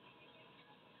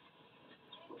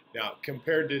 Now,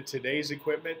 compared to today's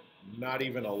equipment, not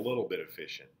even a little bit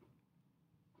efficient.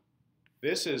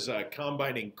 This is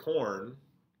combining corn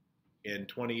in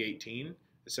 2018.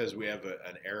 It says we have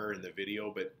an error in the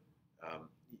video, but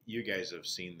you guys have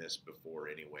seen this before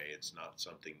anyway. It's not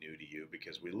something new to you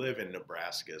because we live in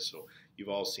Nebraska, so you've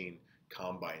all seen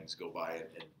combines go by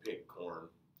and pick corn.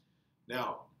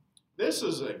 Now, this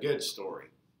is a good story.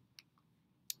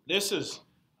 This is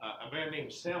a man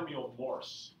named Samuel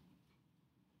Morse.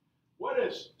 What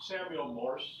is Samuel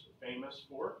Morse famous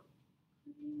for?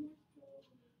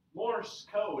 Morse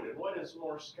code. And what is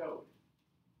Morse code?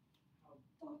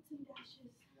 Dots and dashes.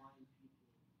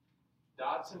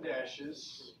 Dots and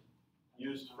dashes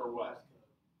used for what?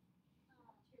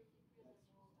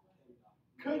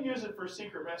 Could use it for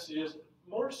secret messages.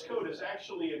 Morse code is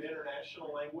actually an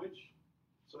international language,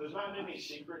 so there's not any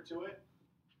secret to it.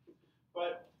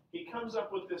 But he comes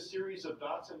up with this series of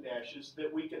dots and dashes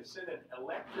that we can send an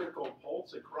electrical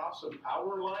pulse across a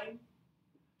power line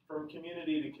from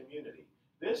community to community.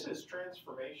 This is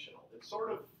transformational. It's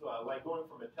sort of like going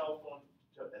from a telephone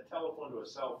to a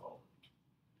cell phone.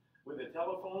 With a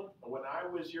telephone, when I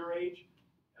was your age,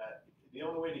 the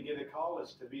only way to get a call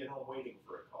is to be at home waiting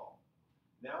for a call.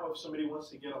 Now, if somebody wants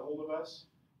to get a hold of us,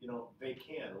 they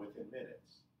can within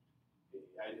minutes.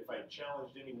 If I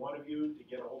challenged any one of you to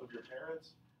get a hold of your parents,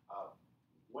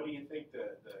 what do you think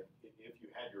if you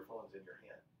had your phones in your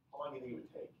hand? How long do you think it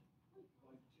would take?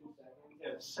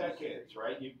 Like 2 seconds. Seconds,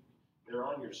 right? They're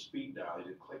on your speed dial.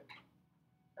 You click.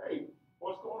 Hey,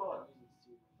 what's going on?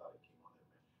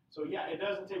 So yeah, it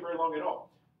doesn't take very long at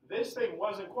all. This thing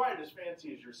wasn't quite as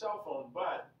fancy as your cell phone,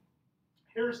 but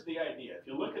here's the idea. If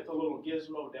you look at the little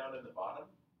gizmo down in the bottom,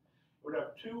 it would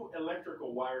have 2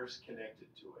 electrical wires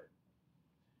connected to it.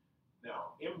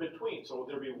 Now, in between, so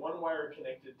there'd be one wire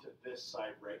connected to this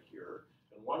side right here,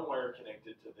 and one wire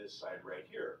connected to this side right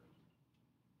here.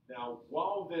 Now,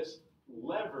 while this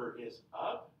lever is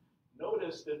up,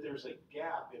 notice that there's a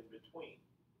gap in between.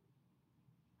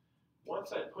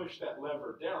 Once I push that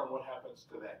lever down, what happens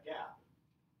to that gap?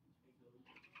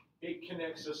 It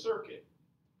connects a circuit.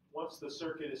 Once the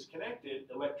circuit is connected,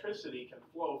 electricity can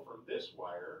flow from this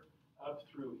wire up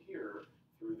through here,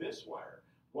 through this wire.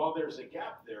 While there's a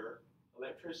gap there,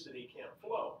 electricity can't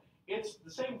flow. It's the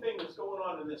same thing that's going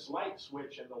on in this light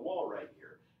switch in the wall right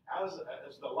here. As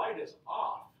the light is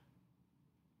off,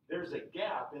 there's a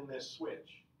gap in this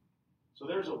switch. So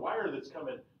there's a wire that's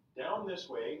coming down this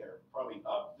way, or probably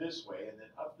up this way, and then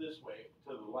up this way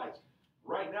to the lights.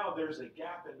 Right now, there's a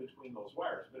gap in between those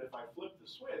wires. But if I flip the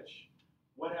switch,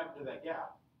 what happened to that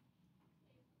gap?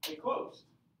 It closed.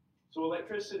 So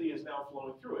electricity is now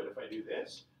flowing through it. If I do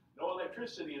this, no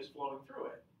electricity is flowing through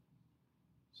it.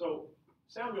 So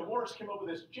Samuel Morse came up with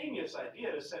this genius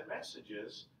idea to send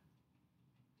messages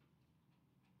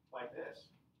like this.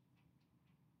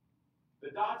 The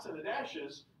dots and the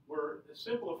dashes were a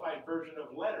simplified version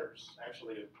of letters,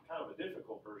 actually kind of a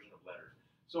difficult version of letters.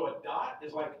 So a dot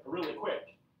is like really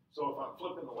quick. So if I'm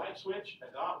flipping the light switch,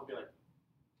 a dot would be like,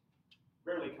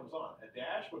 barely comes on. A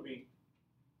dash would be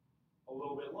a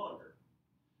little bit longer.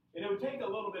 And it would take a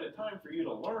little bit of time for you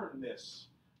to learn this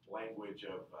language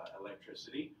of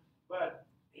electricity, but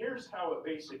here's how it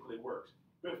basically works.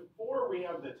 Before we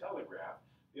have the telegraph,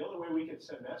 The only way we could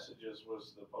send messages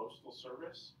was the postal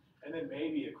service, and then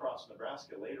maybe across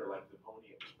Nebraska later, like the Pony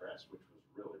Express, which was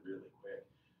really, really quick.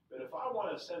 But if I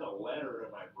want to send a letter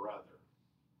to my brother,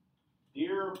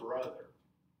 dear brother,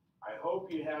 I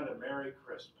hope you had a Merry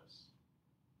Christmas.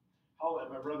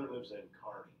 My brother lives in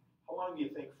Kearney. How long do you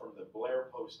think from the Blair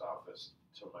post office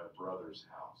to my brother's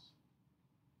house?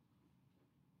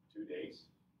 2 days?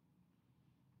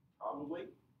 Probably.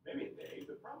 Maybe a day,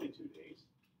 but probably 2 days.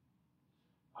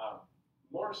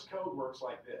 Morse code works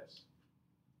like this.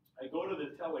 I go to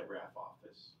the telegraph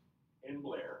office in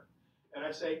Blair, and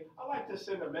I say, I'd like to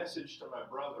send a message to my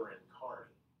brother in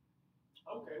Kearney.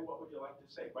 Okay, what would you like to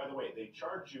say? By the way, they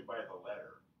charge you by the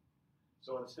letter.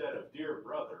 So instead of, dear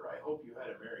brother, I hope you had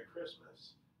a Merry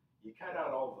Christmas, you cut out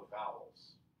all the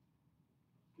vowels.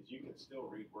 Because you can still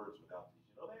read words without these.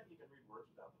 You know that? You can read words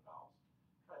without the vowels.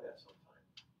 Try that sometime.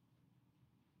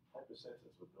 Type a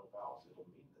sentence with no vowels. It'll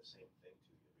mean the same thing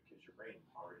to you because your brain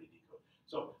already decoded.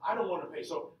 So I don't want to pay.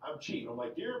 So I'm cheap. I'm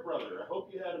like, dear brother, I hope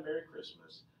you had a Merry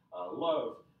Christmas.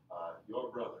 Love,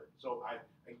 your brother. So I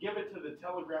give it to the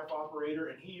telegraph operator,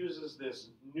 and he uses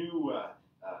this new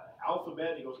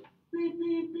alphabet. He goes, beep,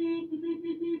 beep, beep, beep, beep,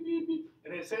 beep, beep, beep, beep.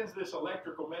 And it sends this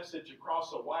electrical message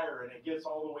across a wire, and it gets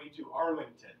all the way to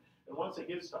Arlington. And once it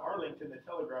gets to Arlington, the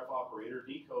telegraph operator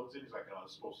decodes it. He's like, oh,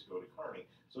 it's supposed to go to Kearney.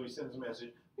 So he sends a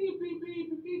message, beep, beep, beep,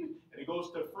 beep, beep. And it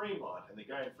goes to Fremont, and the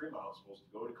guy in Fremont is supposed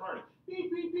to go to Kearney.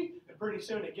 Beep, beep, beep. And pretty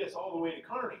soon it gets all the way to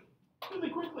Kearney, really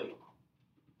quickly.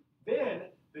 Then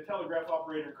the telegraph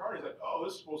operator in Kearney is like, oh,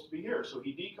 this is supposed to be here. So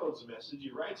he decodes the message. He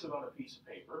writes it on a piece of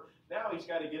paper. Now he's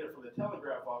got to get it from the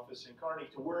telegraph office in Kearney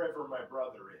to wherever my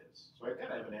brother is. So I got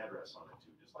to have an address on it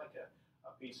too, just like a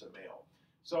piece of mail.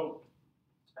 So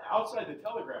outside the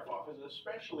telegraph office,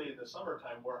 especially in the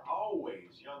summertime, we're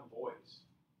always young boys.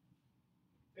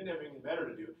 They didn't have anything better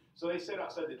to do. So they sit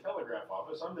outside the telegraph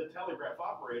office. I'm the telegraph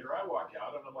operator. I walk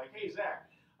out and I'm like, hey, Zach,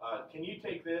 can you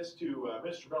take this to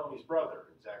Mr. Bellamy's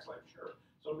brother? And Zach's like, sure.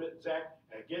 So Zach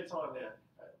gets on, he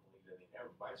doesn't even have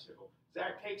a bicycle.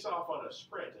 Zach takes off on a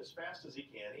sprint as fast as he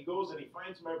can. He goes and he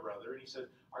finds my brother and he says,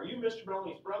 are you Mr.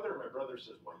 Bellamy's brother? And my brother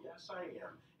says, well, yes, I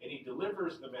am. And he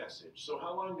delivers the message. So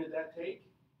how long did that take?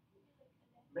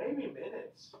 Maybe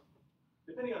minutes,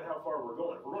 depending on how far we're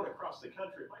going. If we're going across the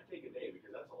country, it might take a day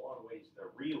because that's a long ways to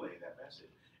relay that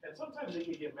message. And sometimes it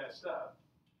can get messed up,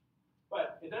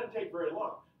 but it doesn't take very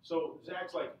long. So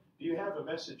Zach's like, do you have a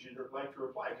message you'd like to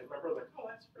reply? Because my brother's like, oh,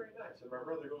 that's very nice. And my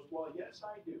brother goes, well, yes,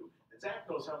 I do. And Zach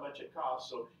knows how much it costs,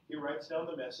 so he writes down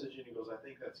the message and he goes, I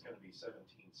think that's going to be 17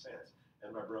 cents.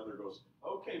 And my brother goes,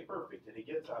 okay, perfect. And he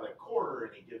gets out a quarter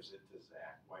and he gives it to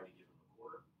Zach. Why did he give him a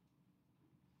quarter?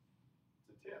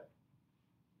 It's a tip.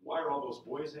 Why are all those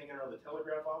boys hanging around the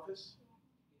telegraph office?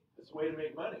 It's a way to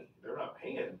make money. They're not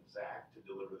paying Zach to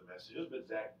deliver the messages, but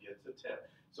Zach gets a tip.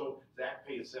 So Zach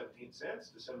pays 17 cents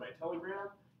to send my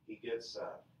telegram. He gets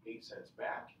 8 cents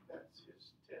back. That's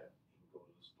his tip. He can go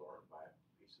to the store and buy a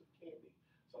piece of candy,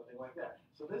 something like that.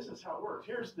 So this is how it works.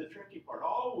 Here's the tricky part.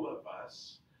 All of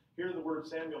us hear the word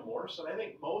Samuel Morse, and I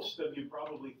think most of you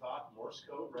probably thought Morse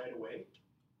code right away.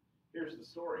 Here's the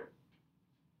story.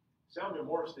 Samuel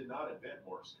Morse did not invent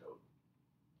Morse code.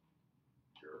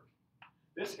 Jerk.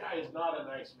 This guy is not a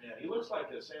nice man. He looks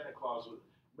like a Santa Claus with,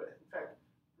 but in fact,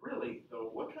 really though,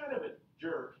 what kind of a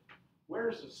jerk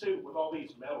wears a suit with all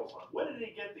these medals on? What did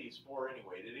he get these for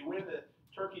anyway? Did he win the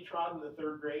turkey trot in the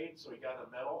 3rd grade, so he got a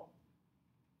medal?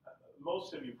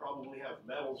 Most of you probably have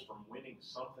medals from winning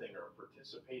something or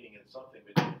participating in something,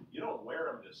 but you don't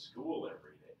wear them to school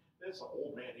every day. That's an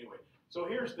old man anyway. So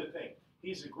here's the thing.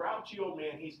 He's a grouchy old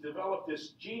man. He's developed this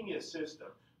genius system,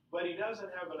 but he doesn't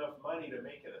have enough money to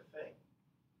make it a thing.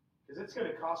 Because it's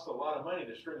going to cost a lot of money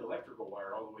to string electrical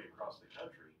wire all the way across the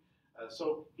country.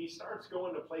 So he starts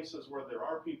going to places where there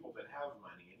are people that have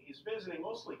money, and he's visiting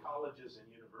mostly colleges and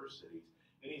universities,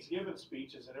 and he's giving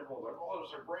speeches, and everyone's like, oh,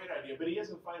 this is a great idea, but he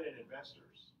isn't finding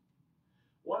investors.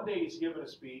 One day he's giving a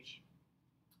speech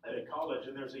at a college,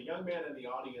 and there's a young man in the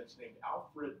audience named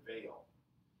Alfred Vail.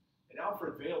 And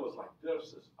Alfred Vail is like,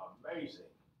 this is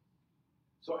amazing.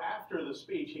 So after the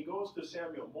speech, he goes to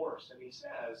Samuel Morse, and he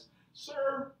says,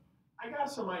 sir, I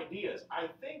got some ideas. I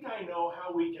think I know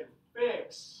how we can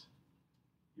fix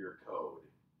your code.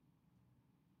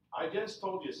 I just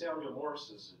told you Samuel Morse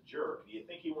is a jerk. Do you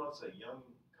think he wants a young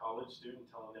college student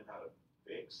telling him how to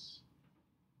fix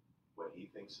what he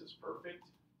thinks is perfect?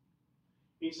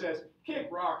 He says, kick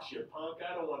rocks, you punk.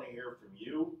 I don't want to hear from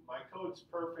you. My code's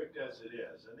perfect as it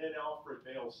is. And then Alfred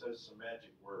Vail says some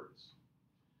magic words.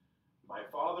 My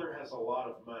father has a lot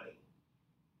of money.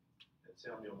 And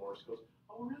Samuel Morse goes,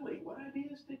 oh, really? What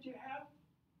ideas did you have?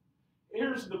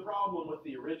 Here's the problem with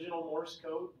the original Morse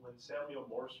code. When Samuel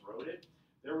Morse wrote it,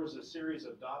 there was a series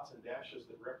of dots and dashes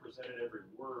that represented every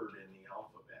word in the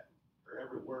alphabet, or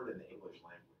every word in the English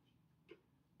language.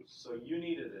 So you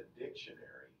needed a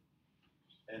dictionary,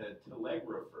 and a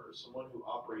telegrapher, someone who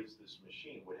operates this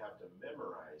machine, would have to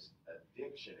memorize a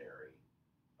dictionary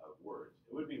of words.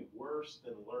 It would be worse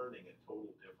than learning a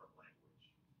total different language.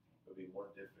 It would be more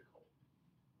difficult.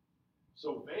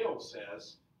 So Vail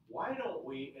says, why don't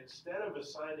we, instead of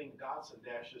assigning dots and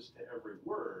dashes to every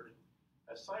word,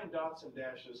 assign dots and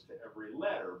dashes to every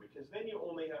letter, because then you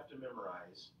only have to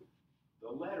memorize the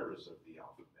letters of the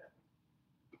alphabet.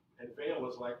 And Vail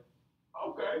is like,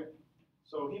 okay.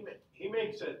 So he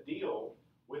makes a deal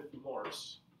with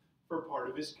Morse for part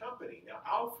of his company. Now,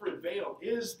 Alfred Vail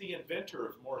is the inventor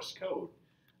of Morse code,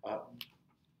 but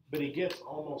he gets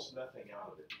almost nothing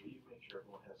out of it. Will you make sure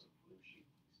everyone has a blue sheet?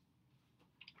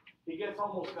 He gets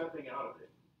almost nothing out of it.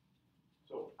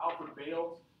 So Alfred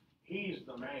Vail, he's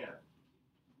the man.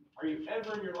 Are you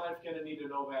ever in your life going to need to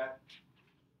know that?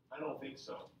 I don't think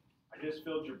so. I just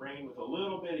filled your brain with a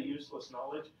little bit of useless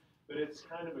knowledge, but it's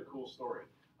kind of a cool story.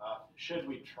 Should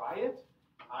we try it?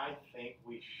 I think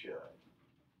we should.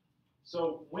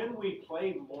 So when we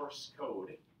play Morse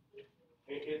code,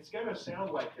 it's going to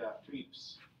sound like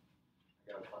beeps.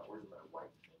 I got to find, where's my white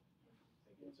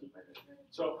thing?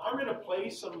 So I'm going to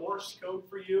play some Morse code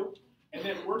for you, and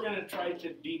then we're going to try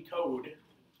to decode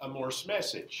a Morse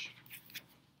message.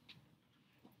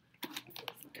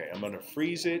 Okay, I'm going to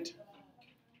freeze it.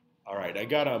 All right, I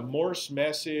got a Morse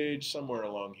message somewhere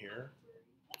along here.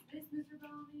 This, Mr.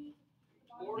 Bellamy?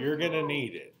 You're going to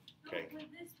need it. Okay. No,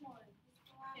 this one.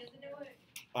 Isn't it?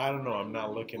 I don't know. I'm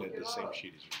not looking at the same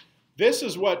sheet as you. This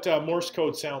is what Morse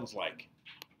code sounds like.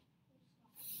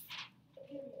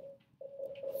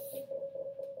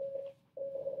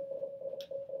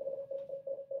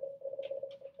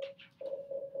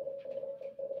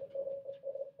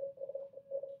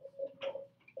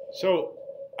 So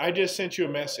I just sent you a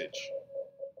message.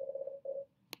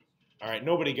 All right,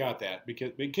 nobody got that.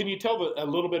 Can you tell a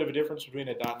little bit of a difference between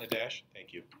a dot and a dash?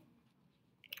 Thank you.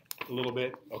 A little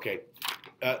bit? Okay.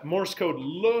 Morse code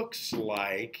looks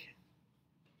like,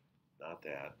 not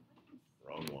that,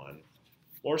 wrong one.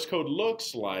 Morse code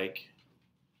looks like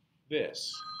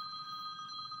this.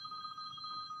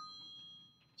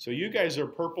 So you guys are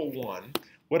purple 1.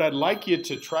 What I'd like you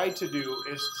to try to do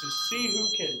is to see who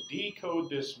can decode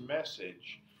this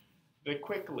message the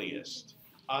quickliest.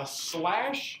 A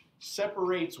slash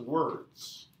separates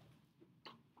words.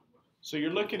 So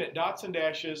you're looking at dots and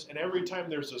dashes, and every time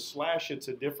there's a slash, it's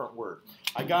a different word.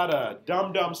 I got a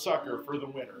dum-dum sucker for the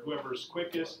winner, whoever's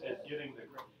quickest at getting the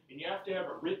grade. And you have to have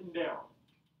it written down.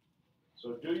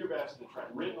 So do your best to try,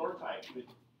 written or typed. You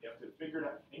have to figure it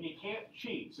out. And you can't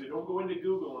cheat, so don't go into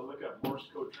Google and look up Morse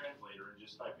code translator and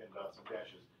just type in dots and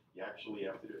dashes. You actually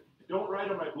have to do it. Don't write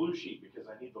on my blue sheet because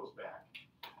I need those back.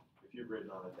 If you've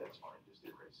written on it, that's fine. Just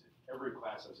erase it. Every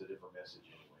class has a different message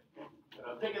anyway. And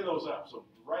I'm picking those up, so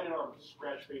write it on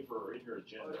scratch paper or in your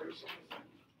agenda or something.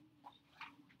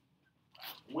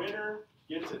 Winner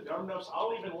gets a dum-dums.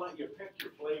 I'll even let you pick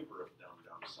your flavor of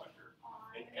dum-dum sucker.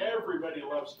 And everybody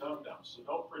loves dum-dums, so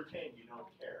don't pretend you don't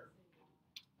care.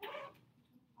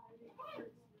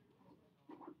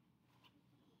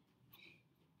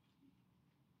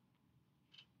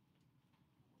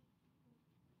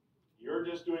 You're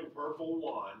just doing purple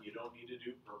 1. You don't need to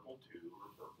do purple 2 or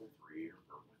purple 3 or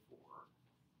purple 4.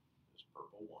 Just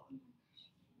purple 1.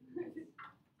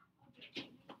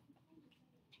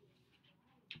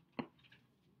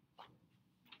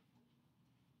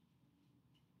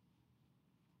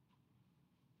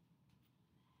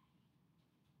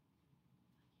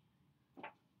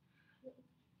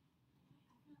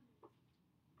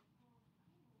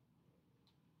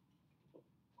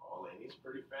 Oh, Lainey's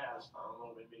pretty fast. I don't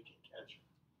know, maybe you can catch her.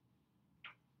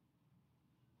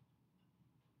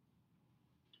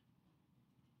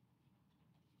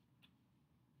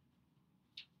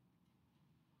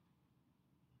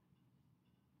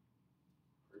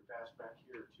 Pretty fast back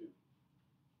here, too.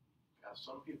 Got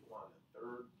some people on the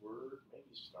 3rd word,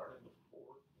 maybe starting the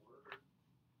 4th word.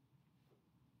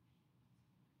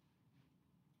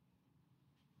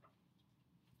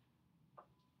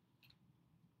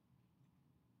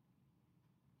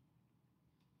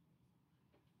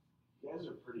 You guys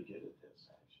are pretty good at this,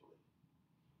 actually.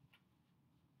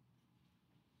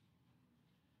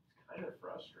 It's kind of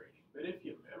frustrating, but if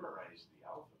you memorize the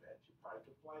alphabet, you probably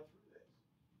could fly through this.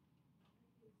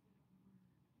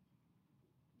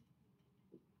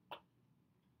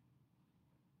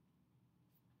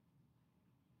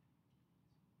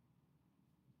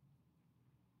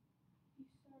 You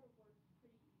started one.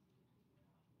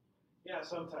 Yeah,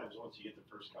 sometimes once you get the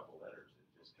first couple letters, it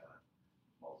just kind of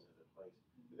falls into place.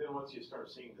 But then once you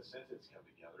start seeing the sentence come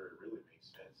together, it really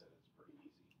makes sense and it's pretty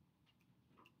easy.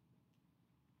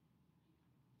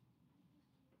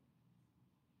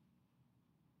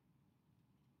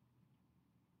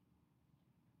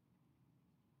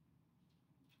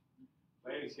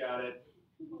 Lady's got it.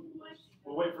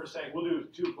 We'll wait for a second. We'll do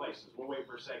 2 places. We'll wait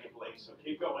for a second place. So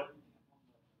keep going.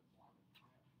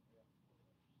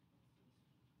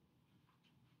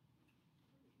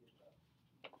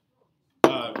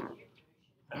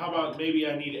 How about maybe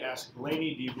I need to ask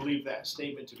Blaney, do you believe that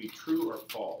statement to be true or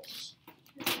false?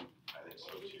 I think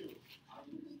so too.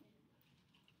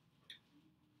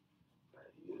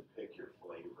 You get to pick your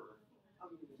flavor.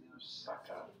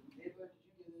 Sucker. Did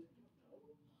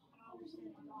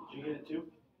you get it too?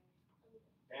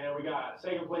 And we got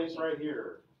second place right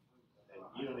here. And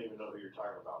you don't even know who you're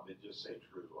talking about, but just say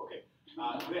true. Okay.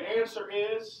 The answer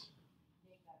is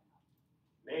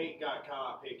Nate got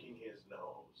caught picking his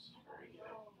nose. Very good.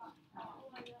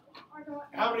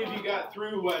 How many of you got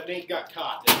through Nate got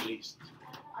caught at least?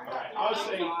 All right.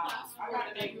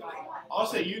 I'll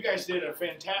say you guys did a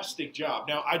fantastic job.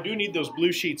 Now I do need those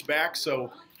blue sheets back,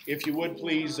 so if you would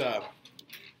please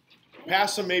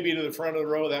pass them maybe to the front of the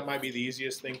row. That might be the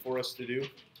easiest thing for us to do.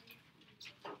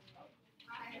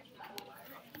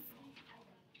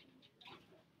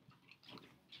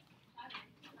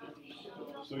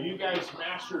 So you guys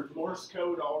mastered Morse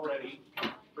code already.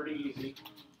 Pretty easy.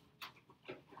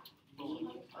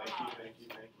 Thank you.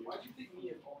 Why'd you pick me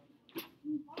at all?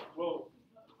 Well,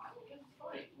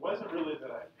 it wasn't really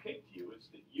that I picked you, it's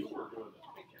that you were doing the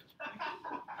picking.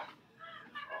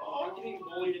 I'm getting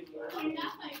bullied in here.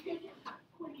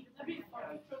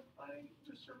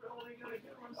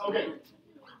 Okay.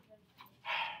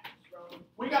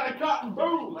 We got a cut and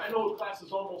boom! I know class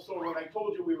is almost over, and I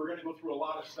told you we were going to go through a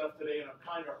lot of stuff today, and I'm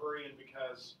kind of hurrying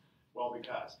because.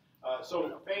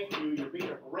 So thank you. You're being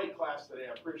a great class today.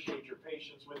 I appreciate your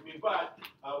patience with me. But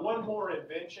one more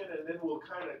invention, and then we'll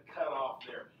kind of cut off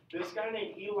there. This guy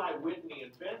named Eli Whitney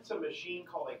invents a machine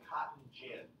called a cotton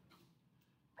gin.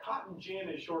 Cotton gin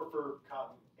is short for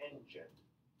cotton engine.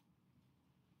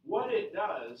 What it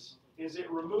does is it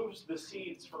removes the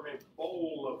seeds from a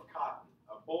bowl of cotton,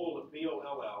 a bowl of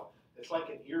B-O-L-L. It's like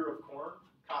an ear of corn.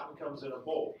 Cotton comes in a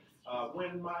bowl.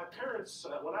 When I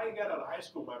got out of high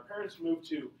school, my parents moved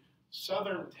to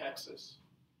southern Texas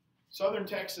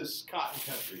cotton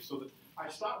country. So I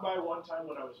stopped by one time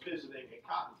when I was visiting a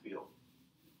cotton field,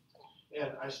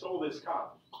 and I stole this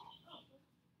cotton.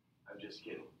 I'm just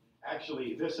kidding.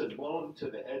 Actually, this had blown to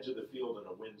the edge of the field in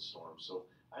a windstorm, so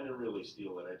I didn't really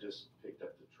steal it. I just picked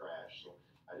up the trash. So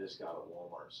I just got a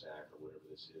Walmart sack or whatever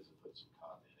this is and put some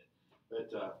cotton in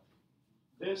it. But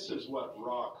this is what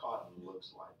raw cotton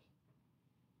looks like.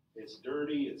 It's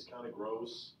dirty, it's kind of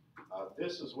gross.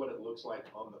 This is what it looks like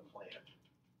on the plant.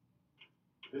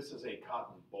 This is a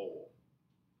cotton boll.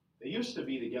 They used to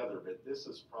be together, but this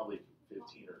is probably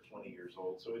 15 or 20 years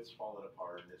old, so it's fallen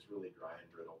apart and it's really dry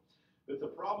and brittle. But the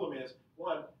problem is,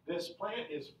 one, this plant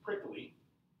is prickly.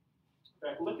 In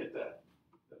fact, look at that.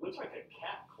 It looks like a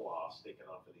cat claw sticking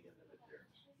off of the end of it there.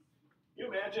 You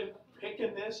imagine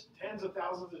picking this tens of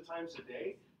thousands of times a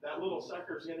day? That little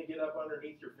sucker is going to get up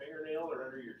underneath your fingernail or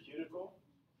under your cuticle.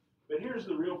 But here's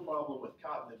the real problem with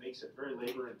cotton that makes it very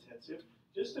labor intensive.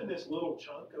 Just in this little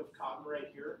chunk of cotton right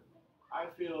here, I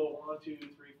feel 1, 2, 3,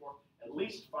 4, at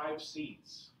least 5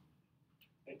 seeds.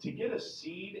 And to get a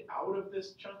seed out of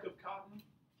this chunk of cotton,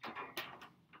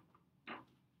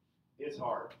 it's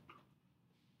hard.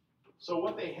 So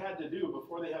what they had to do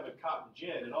before they have a cotton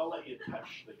gin, and I'll let you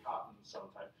touch the cotton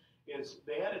sometime, is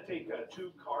they had to take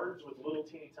 2 cards with little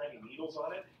teeny tiny needles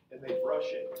on it, and they brush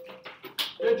it.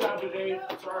 Good job today.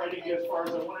 I'm sorry I didn't get as far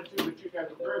as I wanted to, but you guys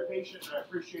were very patient, and I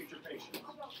appreciate your patience.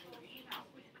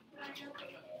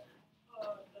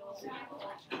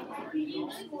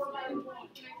 Score by 1.